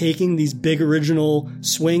maybe of taking these big original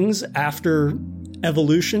swings after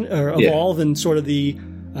evolution or Evolve and sort of the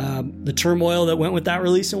turmoil that went with that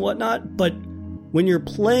release and whatnot. But when you're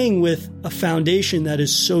playing with a foundation that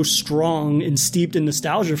is so strong and steeped in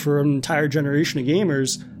nostalgia for an entire generation of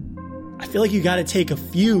gamers, I feel like you got to take a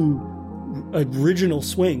few original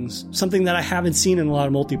swings, something that I haven't seen in a lot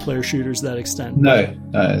of multiplayer shooters to that extent. No.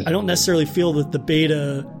 I don't necessarily feel that the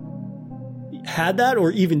beta had that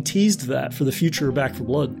or even teased that for the future of Back 4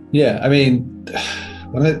 Blood. Yeah, I mean,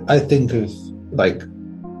 when I think of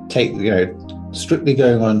strictly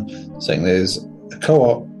going on saying there's a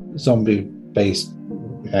co-op zombie based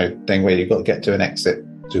thing where you've got to get to an exit,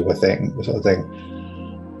 do a thing, sort of thing.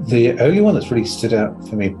 The only one that's really stood out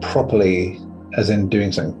for me properly as in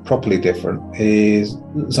doing something properly different, is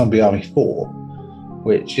Zombie Army 4,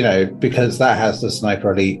 which, because that has the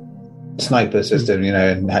sniper system,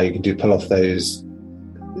 and how you can pull off those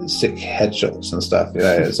sick headshots and stuff.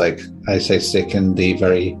 It's like, I say sick in the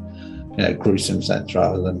very gruesome sense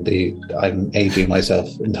rather than I'm aging myself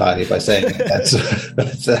entirely by saying it.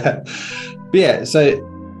 But yeah, so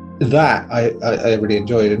that I really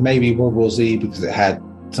enjoyed, and maybe World War Z because it had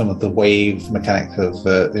some of the wave mechanics of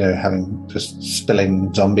having just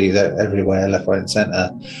spilling zombies everywhere, left, right, and centre,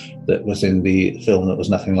 that was in the film that was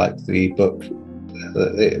nothing like the book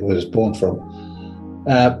that it was born from.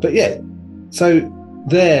 But yeah, so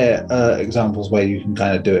there are examples where you can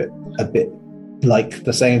kind of do it a bit like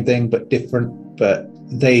the same thing but different, but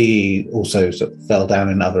they also sort of fell down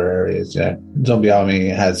in other areas. Zombie Army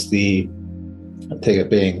has the thing of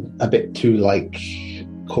being a bit too like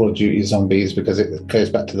Call of Duty Zombies because it goes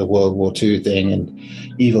back to the World War II thing and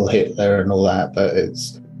evil Hitler and all that, but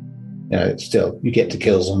it's it's still, you get to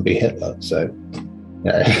kill zombie Hitler, so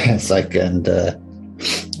it's like, and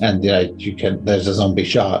you can, there's a zombie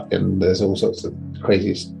shark and there's all sorts of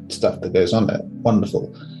crazy stuff that goes on there.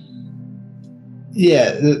 Wonderful.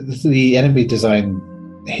 Yeah, the enemy design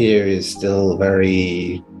here is still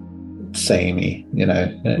very samey,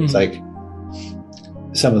 it's like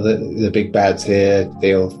some of the big bads here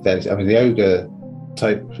feel fairly, I mean, the ogre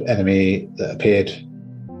type enemy that appeared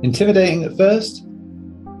intimidating at first,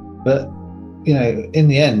 but in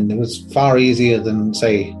the end it was far easier than,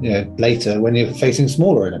 say, later when you're facing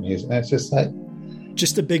smaller enemies, and it's just like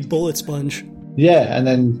just a big bullet sponge. Yeah, and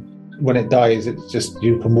then when it dies, it's just,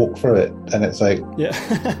 you can walk through it, and it's like, yeah.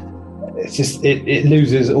 It's just, it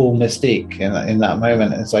loses all mystique in that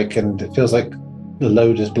moment. It's like, and it feels like the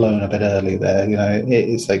load is blown a bit early there.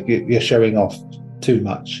 It's like you're showing off too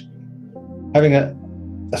much. Having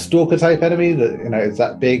a stalker type enemy that is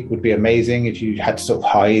that big would be amazing if you had to sort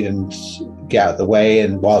of hide and get out of the way,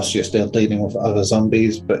 and whilst you're still dealing with other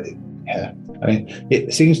zombies. But yeah, I mean,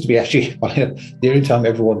 it seems to be actually the only time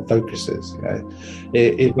everyone focuses,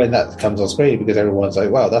 when that comes on screen, because everyone's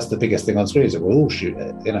like, wow, that's the biggest thing on screen, so we'll all shoot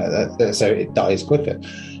it, so it dies quicker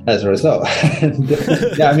as a result. And,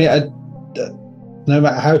 yeah, I mean, no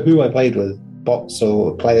matter who I played with, bots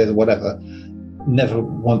or players or whatever, never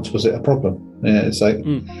once was it a problem. It's like,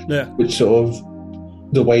 which sort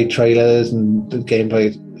of the way trailers and the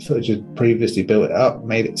gameplay footage had previously built it up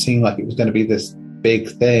made it seem like it was going to be this big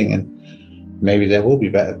thing, and maybe there will be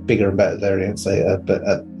bigger and better variants later, but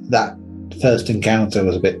that first encounter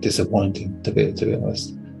was a bit disappointing, to be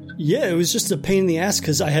honest. Yeah, it was just a pain in the ass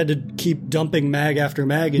because I had to keep dumping mag after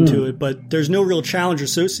mag into it, but there's no real challenge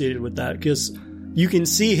associated with that because you can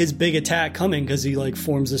see his big attack coming because he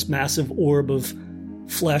forms this massive orb of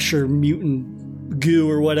flesh or mutant goo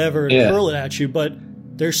or whatever and hurl it at you, but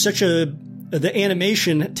there's the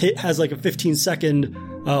animation has like a 15-second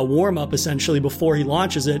warm-up essentially before he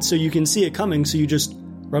launches it, so you can see it coming, so you just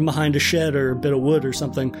run behind a shed or a bit of wood or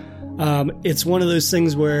something. It's one of those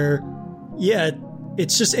things where, yeah,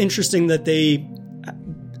 it's just interesting that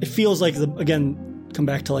it feels like, again, come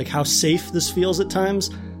back to how safe this feels at times.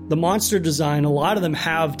 The monster design, a lot of them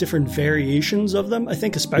have different variations of them. I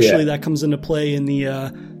think especially that comes into play in the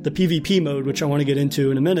PvP mode, which I want to get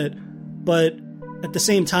into in a minute. But at the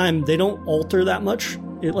same time, they don't alter that much.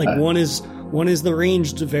 One is the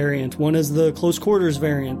ranged variant, one is the close quarters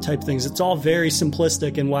variant type things. It's all very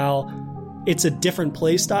simplistic, and while it's a different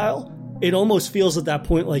play style, it almost feels at that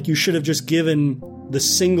point like you should have just given the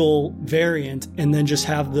single variant and then just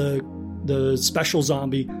have the special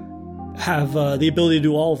zombie have the ability to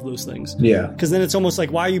do all of those things. Yeah. Because then it's almost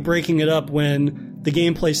like, why are you breaking it up when the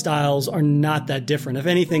gameplay styles are not that different? If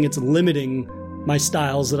anything, it's limiting my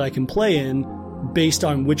styles that I can play in based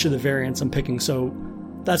on which of the variants I'm picking. So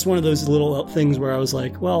that's one of those little things where I was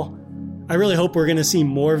like, well, I really hope we're going to see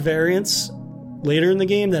more variants later in the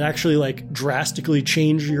game that actually drastically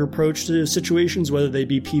change your approach to situations, whether they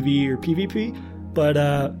be PvE or PvP. But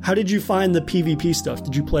how did you find the PvP stuff?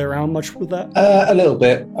 Did you play around much with that? A little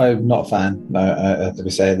bit. I'm not a fan. No, I have to be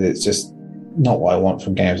said. It's just not what I want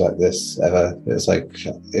from games like this ever. It's like,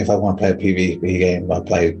 if I want to play a PvP game, I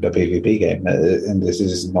play a PvP game, and this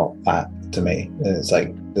is not that to me. It's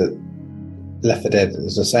like the Left 4 Dead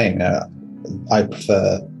is the same. I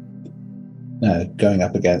prefer going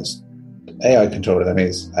up against AI controlled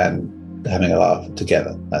enemies and having a laugh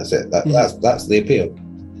together. That's it. That's the appeal.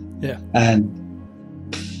 Yeah. And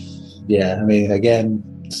yeah, I mean, again,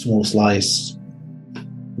 small slice,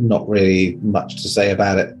 not really much to say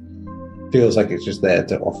about it. Feels like it's just there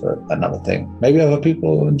to offer another thing. Maybe other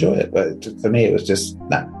people will enjoy it, but for me, it was just,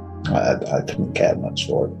 I couldn't care much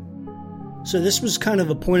for it. So this was kind of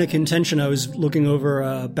a point of contention. I was looking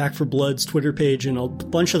over Back 4 Blood's Twitter page, and a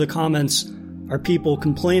bunch of the comments are people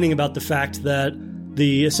complaining about the fact that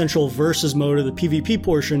the essential versus mode of the PvP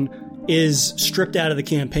portion is stripped out of the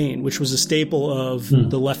campaign, which was a staple of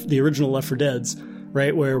the original Left 4 Dead's,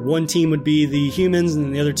 right? Where one team would be the humans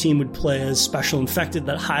and the other team would play as special infected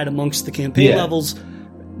that hide amongst the campaign levels,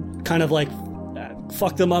 kind of like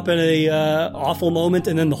fuck them up in a awful moment,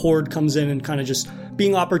 and then the horde comes in and kind of just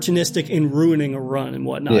being opportunistic in ruining a run and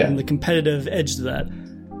whatnot, and the competitive edge to that.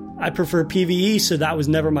 I prefer PvE, so that was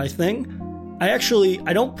never my thing. I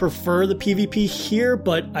don't prefer the PvP here,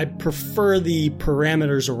 but I prefer the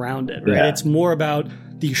parameters around it, right? It's more about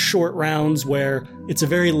these short rounds where it's a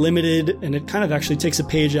very limited, and it kind of actually takes a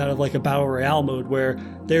page out of like a battle royale mode where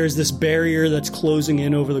there's this barrier that's closing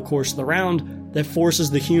in over the course of the round that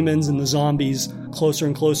forces the humans and the zombies closer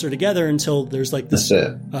and closer together until there's like this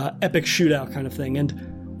epic shootout kind of thing. And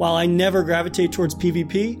while I never gravitate towards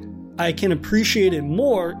PvP, I can appreciate it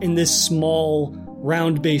more in this small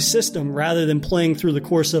round-based system rather than playing through the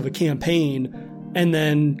course of a campaign and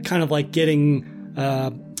then kind of like getting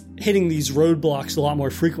hitting these roadblocks a lot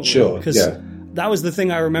more frequently. Sure, because that was the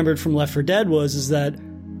thing I remembered from Left 4 Dead is that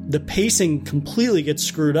the pacing completely gets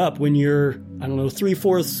screwed up when you're,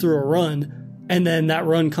 3/4 through a run, and then that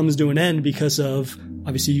run comes to an end because of,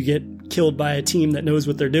 obviously, you get killed by a team that knows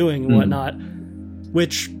what they're doing and whatnot,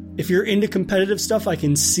 which, if you're into competitive stuff, I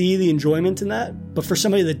can see the enjoyment in that. But for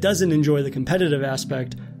somebody that doesn't enjoy the competitive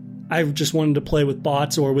aspect, I just wanted to play with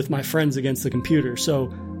bots or with my friends against the computer.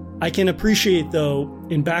 So I can appreciate, though,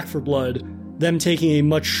 in Back 4 Blood, them taking a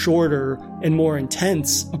much shorter and more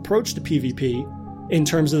intense approach to PvP in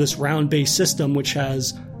terms of this round-based system, which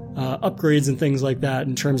has upgrades and things like that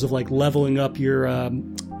in terms of like leveling up your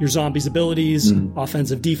zombies' abilities,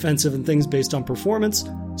 offensive, defensive, and things based on performance.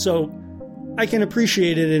 So I can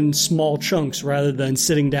appreciate it in small chunks rather than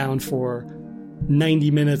sitting down for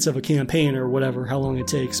 90 minutes of a campaign or whatever, how long it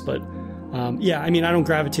takes. But I don't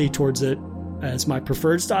gravitate towards it as my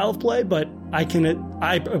preferred style of play, but I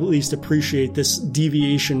at least appreciate this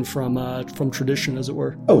deviation from tradition, as it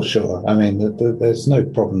were. Oh, sure. I mean, there's no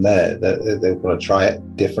problem there. They're going to try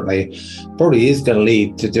it differently. Probably is going to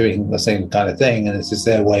lead to doing the same kind of thing, and it's just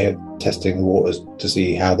their way of testing the waters to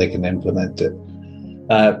see how they can implement it.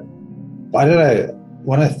 I don't know.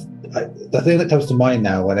 The thing that comes to mind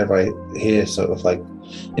now whenever I hear sort of like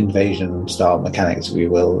invasion-style mechanics, if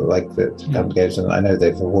you will, like that kind of games, and I know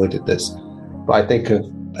they've avoided this, but I think of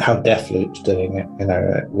how Deathloop's doing it,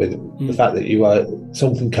 with the fact that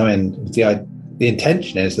someone can come in with the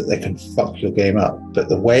intention is that they can fuck your game up, but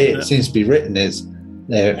the way it seems to be written is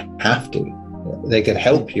they don't have to. They can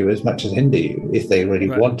help you as much as hinder you if they really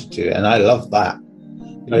wanted to, and I love that.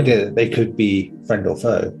 The idea that they could be friend or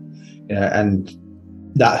foe, and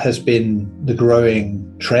that has been the growing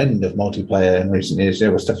trend of multiplayer in recent years.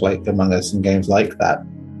 There was stuff like Among Us and games like that,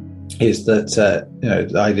 is that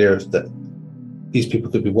the idea of that these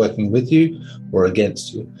people could be working with you or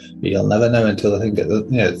against you, but you'll never know until I think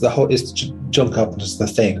the whole is John Carpenter's The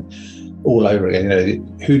Thing all over again.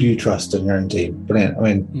 Who do you trust in your own team? Brilliant. I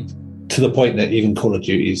mean, to the point that even Call of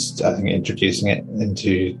Duty's, I think, introducing it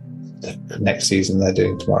into the next season they're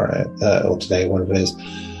doing tomorrow or today, whatever it is,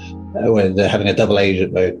 where they're having a double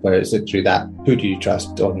agent mode where it's literally that who do you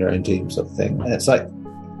trust on your own team sort of thing. And it's like,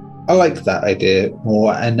 I like that idea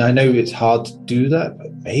more, and I know it's hard to do that,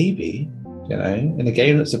 but maybe in a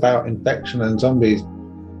game that's about infection and zombies,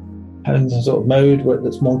 having some sort of mode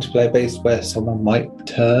that's multiplayer based where someone might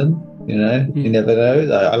turn, you never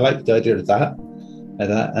know. I like the idea of that,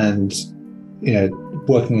 and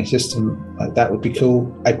working a system like that would be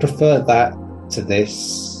cool. I prefer that to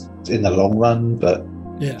this in the long run, but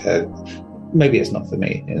maybe it's not for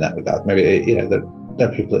me in that regard. Maybe there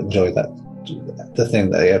are people that enjoy the thing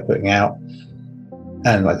that they are putting out,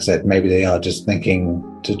 and like I said, maybe they are just thinking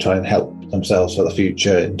to try and help themselves for the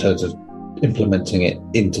future in terms of implementing it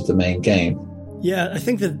into the main game. Yeah, I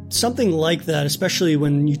think that something like that, especially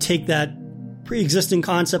when you take that pre-existing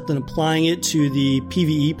concept and applying it to the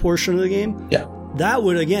PvE portion of the game, that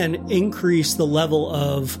would, again, increase the level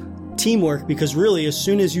of teamwork, because really, as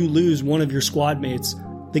soon as you lose one of your squad mates,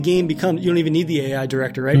 the game becomes, you don't even need the AI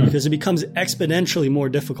director, right? Because it becomes exponentially more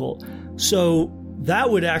difficult. So that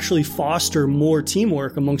would actually foster more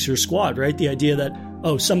teamwork amongst your squad, right? The idea that,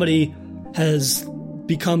 somebody has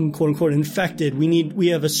become quote unquote infected. We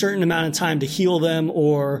have a certain amount of time to heal them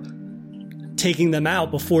or taking them out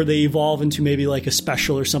before they evolve into maybe like a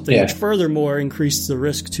special or something, which furthermore increases the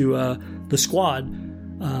risk to the squad.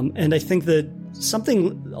 And I think that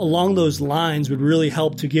something along those lines would really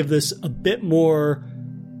help to give this a bit more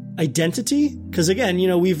identity. Because again,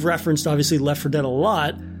 we've referenced obviously Left 4 Dead a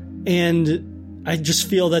lot, and I just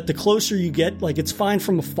feel that the closer you get, like, it's fine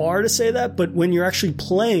from afar to say that, but when you're actually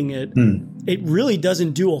playing it, it really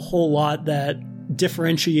doesn't do a whole lot that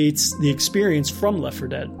differentiates the experience from Left 4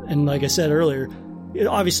 Dead. And like I said earlier,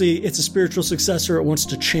 obviously it's a spiritual successor. It wants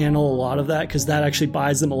to channel a lot of that because that actually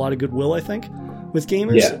buys them a lot of goodwill, I think, with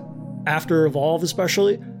gamers after Evolve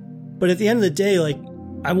especially. But at the end of the day, like,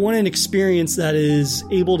 I want an experience that is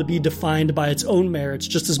able to be defined by its own merits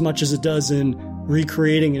just as much as it does in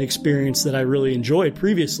recreating an experience that I really enjoyed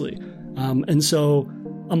previously. And so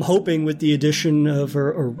I'm hoping with the addition of,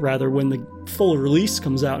 or rather when the full release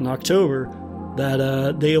comes out in October,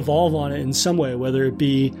 that they evolve on it in some way, whether it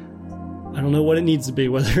be, I don't know what it needs to be,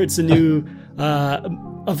 whether it's a new,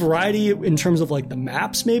 a variety in terms of like the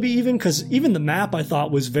maps, maybe even, because even the map I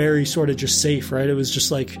thought was very sort of just safe, right? It was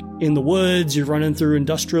just like in the woods, you're running through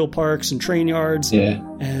industrial parks and train yards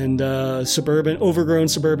and overgrown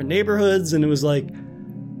suburban neighborhoods. And it was like,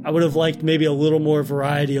 I would have liked maybe a little more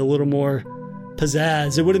variety, a little more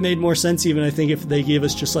pizzazz. It would have made more sense even, I think, if they gave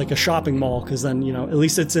us just like a shopping mall, because then, at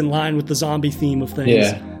least it's in line with the zombie theme of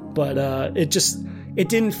things. But it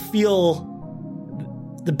didn't feel,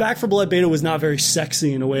 the Back 4 Blood beta was not very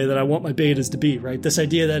sexy in a way that I want my betas to be, right? This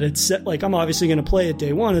idea that it's set, like, I'm obviously going to play it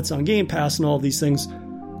day one, it's on Game Pass and all these things,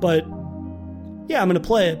 but yeah, I'm going to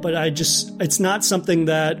play it, but it's not something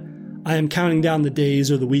that I am counting down the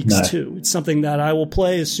days or the weeks to. It's something that I will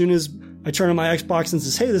play as soon as I turn on my Xbox and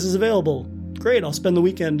says, hey, this is available. Great, I'll spend the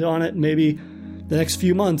weekend on it and maybe the next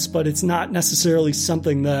few months, but it's not necessarily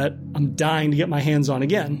something that I'm dying to get my hands on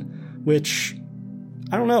again, which,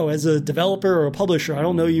 I don't know, as a developer or a publisher, I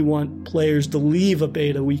don't know you want players to leave a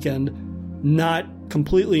beta weekend not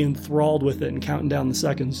completely enthralled with it and counting down the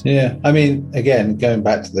seconds. Yeah, I mean, again, going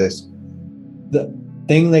back to this, the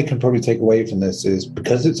thing they can probably take away from this is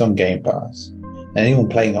because it's on Game Pass, anyone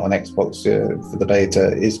playing it on Xbox for the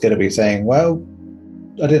beta is going to be saying, well,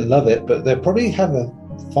 I didn't love it, but they probably have a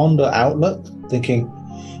fonder outlook, thinking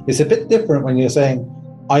it's a bit different when you're saying,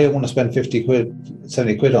 I want to spend 50 quid,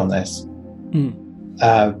 70 quid on this.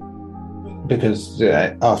 Because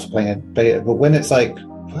after playing a beta, but when it's like,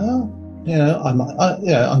 well,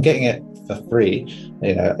 I'm getting it for free,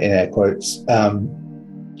 in air quotes.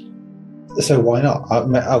 So why not?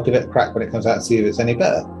 I'll give it a crack when it comes out and see if it's any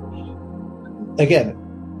better. Again,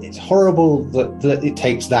 it's horrible that it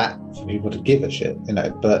takes that for people to give a shit,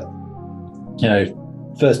 but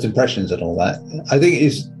first impressions and all that. I think it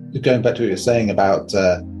is going back to what you're saying about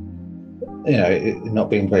it not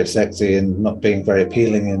being very sexy and not being very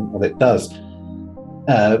appealing in what it does.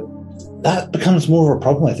 That becomes more of a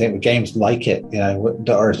problem, I think, with games like it,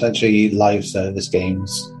 that are essentially live service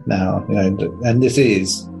games now, and this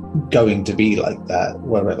is going to be like that,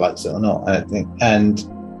 whether it likes it or not, I think. And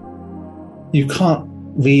you can't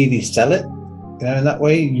really sell it, in that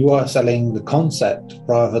way. You are selling the concept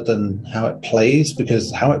rather than how it plays,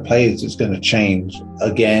 because how it plays is going to change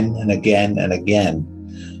again and again and again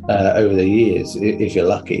over the years, if you're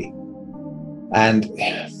lucky. And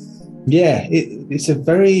yeah, it's a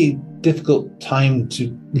very difficult time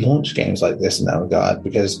to launch games like this in that regard,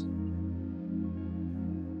 because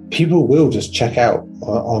people will just check out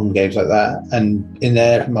on games like that and in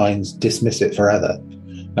their minds dismiss it forever.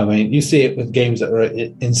 I mean, you see it with games that are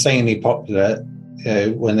insanely popular,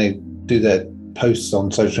 when they do their posts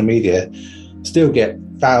on social media, still get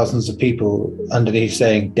thousands of people underneath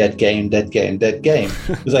saying dead game, dead game, dead game.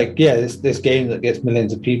 It's like, yeah, this game that gets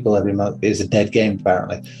millions of people every month is a dead game,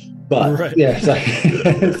 apparently. But yeah,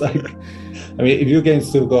 it's like, I mean, if your game's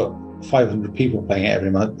still got 500 people playing it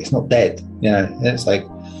every month, it's not dead, And it's like,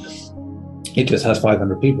 it just has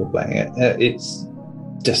 500 people playing it. It's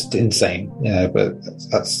just insane, but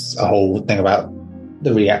that's a whole thing about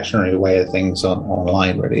the reactionary way of things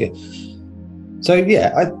online, really. So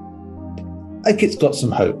yeah, I think it's got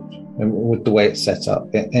some hope with the way it's set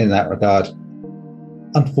up in that regard.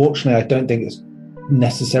 Unfortunately, I don't think it's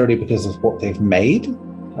necessarily because of what they've made.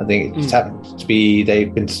 I think it just happens to be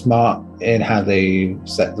they've been smart in how they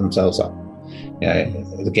set themselves up.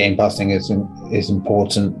 The game passing is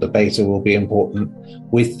important. The beta will be important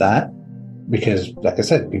with that, because, like I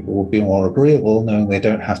said, people will be more agreeable knowing they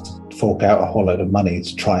don't have to fork out a whole load of money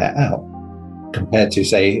to try it out, compared to,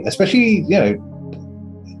 say, especially,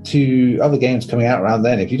 to other games coming out around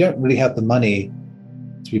then. If you don't really have the money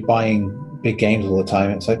to be buying big games all the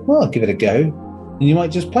time, it's like, well, I'll give it a go. And you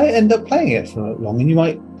might just end up playing it for long, and you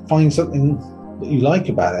might find something that you like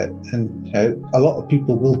about it. And a lot of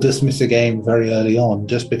people will dismiss a game very early on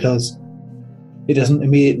just because it doesn't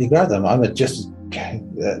immediately grab them. I'm just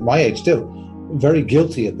at my age still very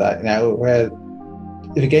guilty of that now, where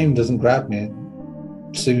if a game doesn't grab me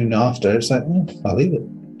soon after, it's like, I'll leave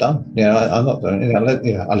it. Done. I'm not doing it,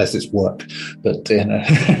 unless it's work. But in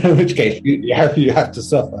which case you have to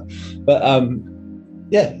suffer. But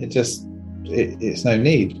it's no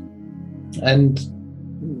need. And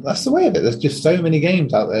that's the way of it. There's just so many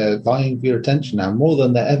games out there vying for your attention now, more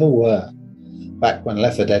than there ever were back when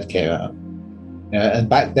Left 4 Dead came out. And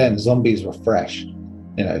back then zombies were fresh,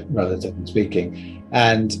 relatively speaking.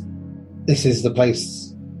 And this is the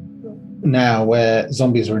place now where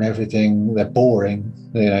zombies are in everything. They're boring.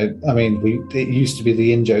 It used to be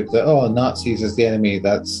the in-joke that, Nazis is the enemy,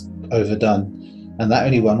 that's overdone. And that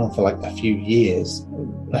only went on for like a few years.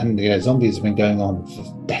 And, zombies have been going on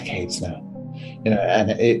for decades now.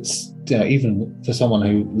 And it's, even for someone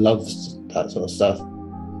who loves that sort of stuff,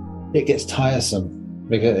 it gets tiresome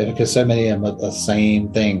because so many of them are the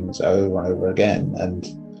same things over and over again. And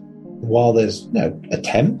while there's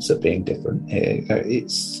attempts at being different here,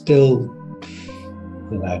 it's still,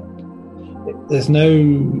 there's no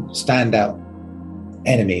standout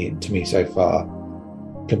enemy to me so far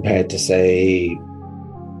compared to, say,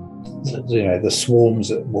 the swarms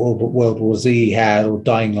that World War Z had, or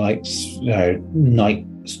Dying Light's, night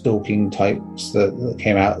stalking types that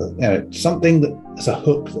came out. Something that's a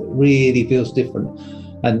hook that really feels different,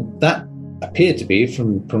 and that appeared to be,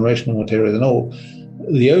 from promotional material and all,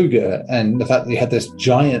 the ogre, and the fact that you had this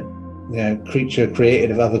giant, creature created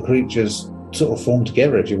of other creatures sort of formed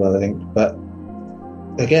together, if you will, I think. But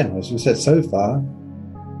again, as we said, so far,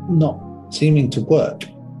 not seeming to work.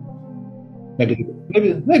 Maybe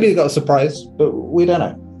they got a surprise, but we don't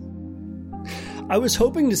know. I was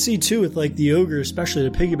hoping to see too, with like the ogre, especially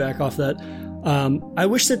to piggyback off that. I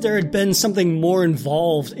wish that there had been something more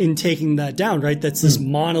involved in taking that down. Right, that's this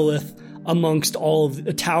monolith amongst all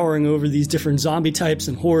of towering over these different zombie types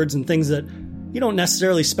and hordes and things that you don't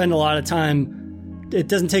necessarily spend a lot of time. It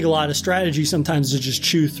doesn't take a lot of strategy sometimes to just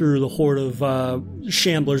chew through the horde of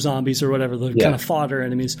shambler zombies or whatever, the kind of fodder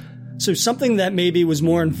enemies. So something that maybe was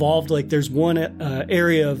more involved, like there's one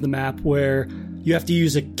area of the map where you have to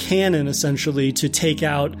use a cannon essentially to take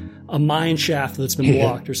out a mine shaft that's been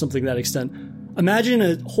blocked or something to that extent. Imagine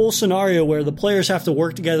a whole scenario where the players have to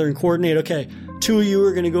work together and coordinate, okay, two of you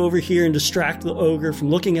are going to go over here and distract the ogre from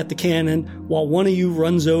looking at the cannon while one of you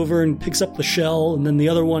runs over and picks up the shell, and then the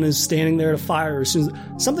other one is standing there to fire.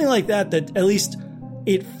 Something like that at least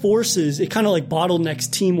it kind of like bottlenecks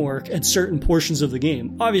teamwork at certain portions of the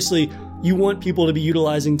game. Obviously, you want people to be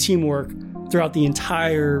utilizing teamwork throughout the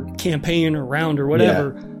entire campaign or round or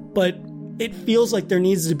whatever, but it feels like there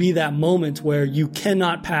needs to be that moment where you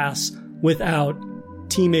cannot pass without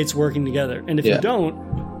teammates working together. And if you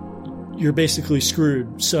don't, you're basically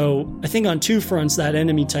screwed. So I think on two fronts, that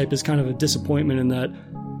enemy type is kind of a disappointment in that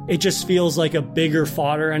it just feels like a bigger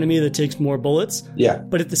fodder enemy that takes more bullets. Yeah.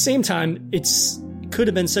 But at the same time, could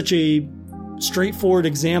have been such a straightforward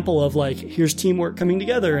example of like, here's teamwork coming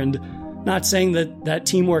together, and not saying that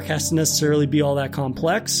teamwork has to necessarily be all that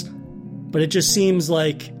complex, but it just seems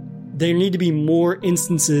like there need to be more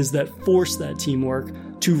instances that force that teamwork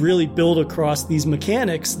to really build across these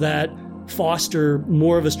mechanics that foster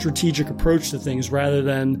more of a strategic approach to things rather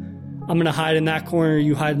than I'm going to hide in that corner,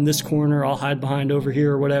 you hide in this corner, I'll hide behind over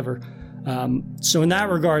here or whatever. So in that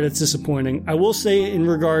regard, it's disappointing. I will say in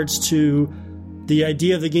regards to the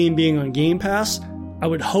idea of the game being on Game Pass, I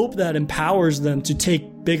would hope that empowers them to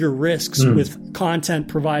take bigger risks with content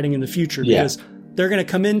providing in the future, because they're going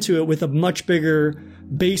to come into it with a much bigger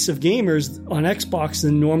base of gamers on Xbox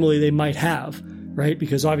than normally they might have, right?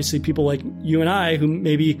 Because obviously people like you and I who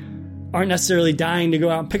maybe aren't necessarily dying to go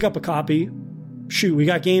out and pick up a copy, shoot, we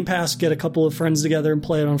got Game Pass, get a couple of friends together and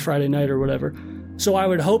play it on Friday night or whatever. So I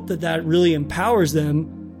would hope that really empowers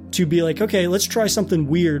them to be like, okay, let's try something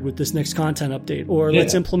weird with this next content update, or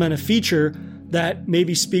let's implement a feature that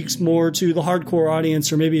maybe speaks more to the hardcore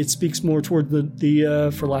audience, or maybe it speaks more toward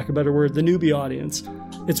the for lack of a better word, the newbie audience.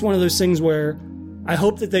 It's one of those things where I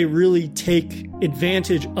hope that they really take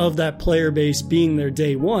advantage of that player base being there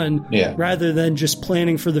day one, rather than just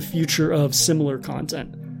planning for the future of similar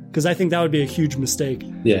content. Because I think that would be a huge mistake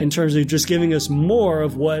in terms of just giving us more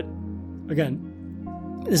of what,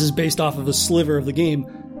 again, this is based off of a sliver of the game,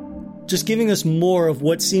 just giving us more of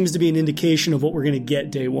what seems to be an indication of what we're going to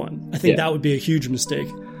get day one. I think that would be a huge mistake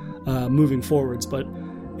moving forwards. But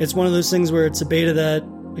it's one of those things where it's a beta that,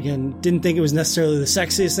 again, didn't think it was necessarily the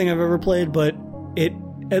sexiest thing I've ever played, but it,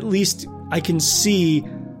 at least I can see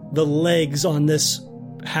the legs on this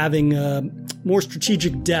having more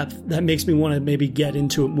strategic depth that makes me want to maybe get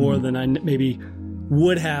into it more than I maybe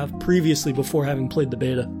would have previously before having played the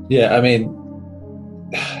beta. Yeah, I mean,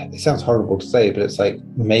 it sounds horrible to say, but it's like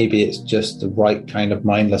maybe it's just the right kind of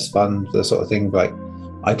mindless fun, the sort of thing like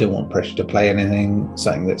I don't want pressure to play anything,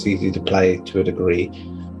 something that's easy to play to a degree.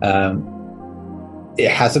 It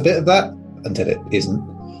has a bit of that until it isn't.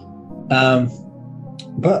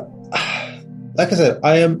 But like I said,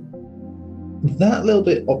 I am that little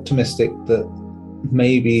bit optimistic that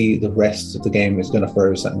maybe the rest of the game is going to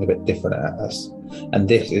throw something a bit different at us. And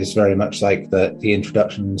this is very much like the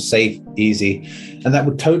introduction, safe, easy. And that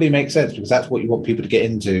would totally make sense because that's what you want people to get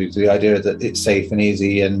into, the idea that it's safe and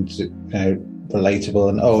easy and relatable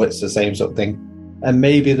and, it's the same sort of thing. And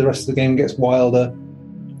maybe the rest of the game gets wilder,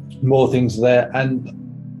 more things are there. And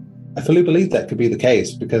I fully believe that could be the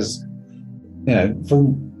case because,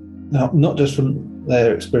 not just from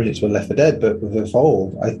their experience with Left 4 Dead, but with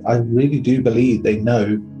Evolve, I really do believe they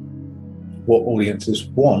know what audiences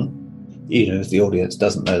want, even if the audience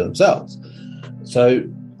doesn't know themselves. So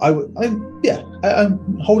I'm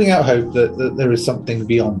holding out hope that there is something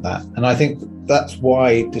beyond that. And I think that's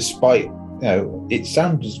why, despite, it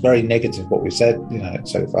sounds very negative what we said,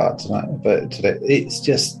 so far tonight, but today, it's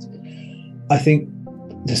just, I think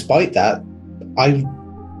despite that, I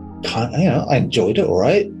enjoyed it all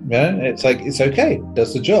right. It's like, it's okay,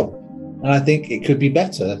 does the job. And I think it could be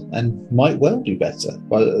better and might well do better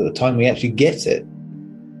by the time we actually get it.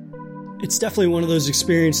 It's definitely one of those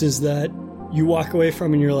experiences that you walk away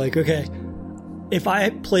from and you're like, okay, if I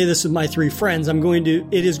play this with my 3 friends,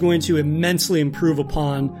 it is going to immensely improve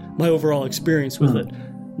upon my overall experience with it.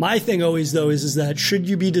 My thing always, though, is that should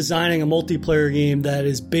you be designing a multiplayer game that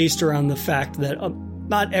is based around the fact that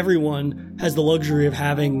not everyone has the luxury of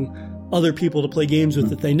having other people to play games with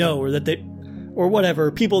that they know or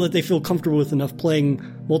whatever, people that they feel comfortable with enough playing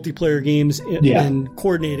multiplayer games and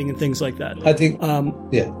coordinating and things like that. I think,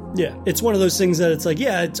 it's one of those things that it's like,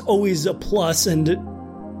 it's always a plus. And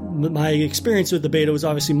my experience with the beta was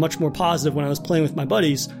obviously much more positive when I was playing with my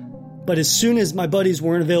buddies. But as soon as my buddies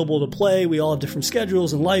weren't available to play, we all have different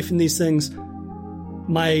schedules and life and these things,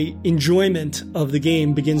 my enjoyment of the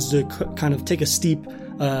game begins to kind of take a steep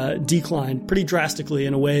decline pretty drastically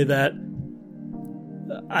in a way that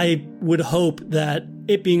I would hope that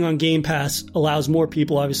it being on Game Pass allows more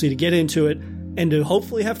people obviously to get into it and to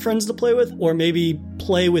hopefully have friends to play with, or maybe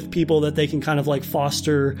play with people that they can kind of like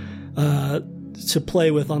foster to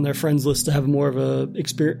play with on their friends list to have more of a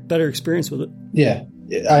better experience with it. Yeah,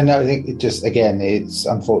 I know. I think it just, again, it's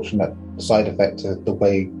unfortunate side effect of the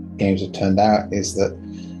way games have turned out is that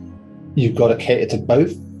you've got to cater to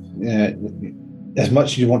both. As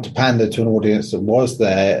much as you want to pander to an audience that was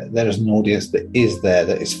there is an audience that is there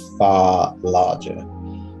that is far larger.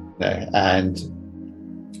 And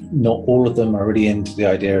not all of them are really into the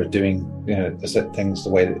idea of doing, things the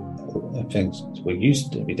way that things were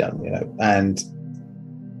used to be done, And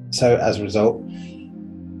so as a result,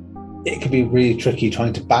 it can be really tricky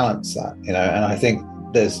trying to balance that, and I think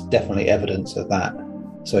there's definitely evidence of that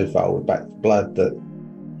so far with Back 4 Blood, that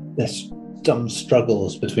there's some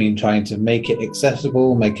struggles between trying to make it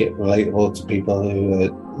accessible, make it relatable to people who are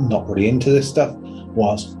not really into this stuff,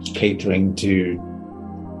 whilst catering to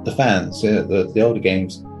the fans, the older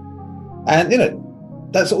games. And,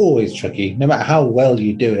 that's always tricky. No matter how well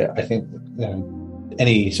you do it, I think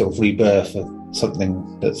any sort of rebirth of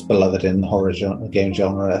something that's beloved in the horror game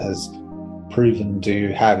genre has proven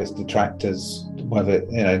to have its detractors, whether,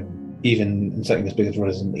 even in something as big as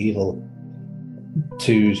Resident Evil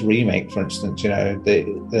 2's remake, for instance,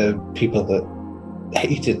 the people that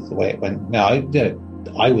hated the way it went. Now,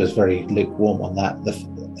 I was very lukewarm on that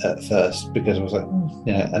at first because I was like,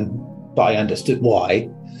 but I understood why,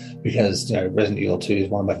 because Resident Evil 2 is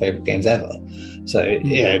one of my favorite games ever. So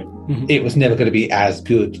it was never going to be as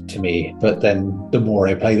good to me. But then the more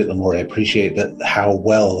I played it, the more I appreciate that how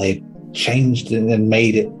well they changed it and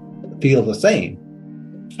made it feel the same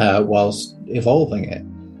whilst evolving it.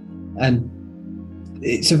 And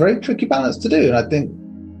it's a very tricky balance to do, and I think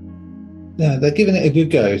they're giving it a good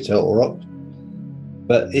go to Auroch,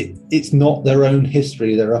 but it's not their own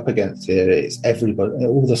history they're up against here. It's everybody,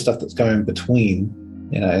 all the stuff that's going between,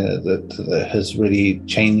 that has really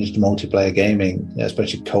changed multiplayer gaming,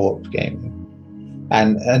 especially co-op gaming,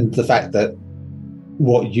 and the fact that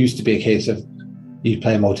what used to be a case of you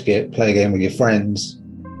play a multiplayer game with your friends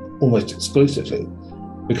almost exclusively,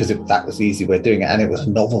 because that was the easy way of doing it, and it was a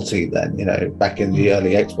novelty then, back in the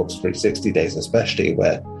early Xbox 360 days especially,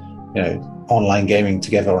 where, online gaming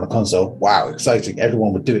together on a console, wow, exciting,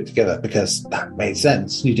 everyone would do it together because that made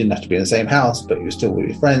sense. You didn't have to be in the same house, but you were still with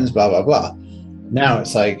your friends, blah, blah, blah. Now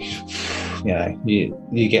it's like,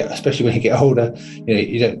 you get, especially when you get older,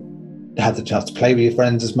 you don't have the chance to play with your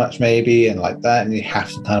friends as much maybe, and like that, and you have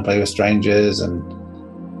to kind of play with strangers, and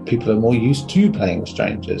people are more used to playing with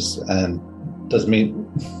strangers, and doesn't mean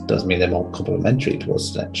they're more complimentary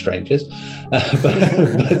towards strangers, but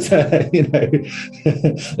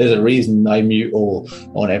there's a reason I mute all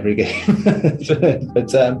on every game.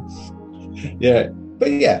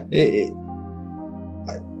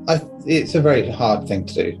 It's a very hard thing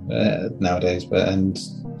to do nowadays.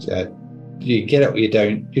 You get it or you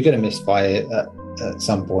don't. You're going to miss by it at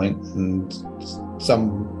some point, and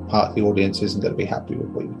some part of the audience isn't going to be happy with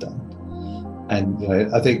what you've done.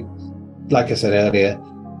 And I think, like I said earlier,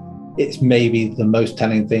 it's maybe the most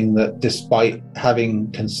telling thing that despite having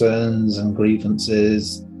concerns and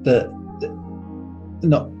grievances, that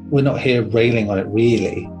we're not here railing on it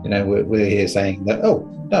really. We're here saying that, oh,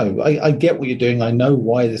 no, I get what you're doing. I know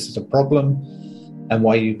why this is a problem and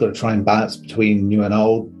why you've got to try and balance between new and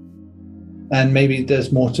old. And maybe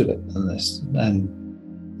there's more to it than this. And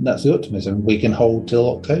that's the optimism we can hold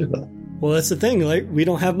till October. Well, that's the thing. Like, we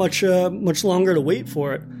don't have much longer to wait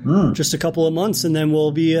for it. Just a couple of months, and then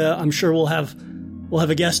we'll be. I'm sure we'll have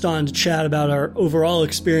a guest on to chat about our overall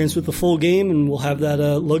experience with the full game, and we'll have that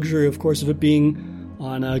luxury, of course, of it being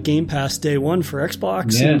on Game Pass day one for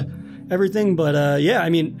Xbox and everything. But I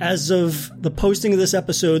mean, as of the posting of this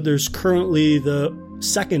episode, there's currently the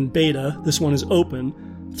second beta. This one is open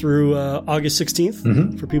through August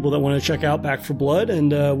 16th for people that want to check out Back 4 Blood,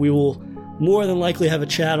 and we will more than likely have a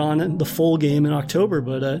chat on it, the full game in October.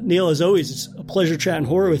 But Neil, as always, it's a pleasure chatting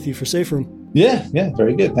horror with you for Safe Room. Yeah,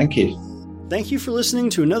 very good. Thank you. Thank you for listening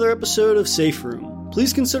to another episode of Safe Room.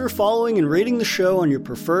 Please consider following and rating the show on your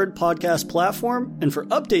preferred podcast platform, and for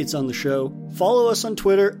updates on the show, follow us on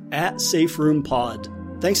Twitter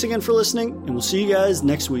 @SafeRoomPod. Thanks again for listening, and we'll see you guys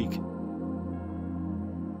next week.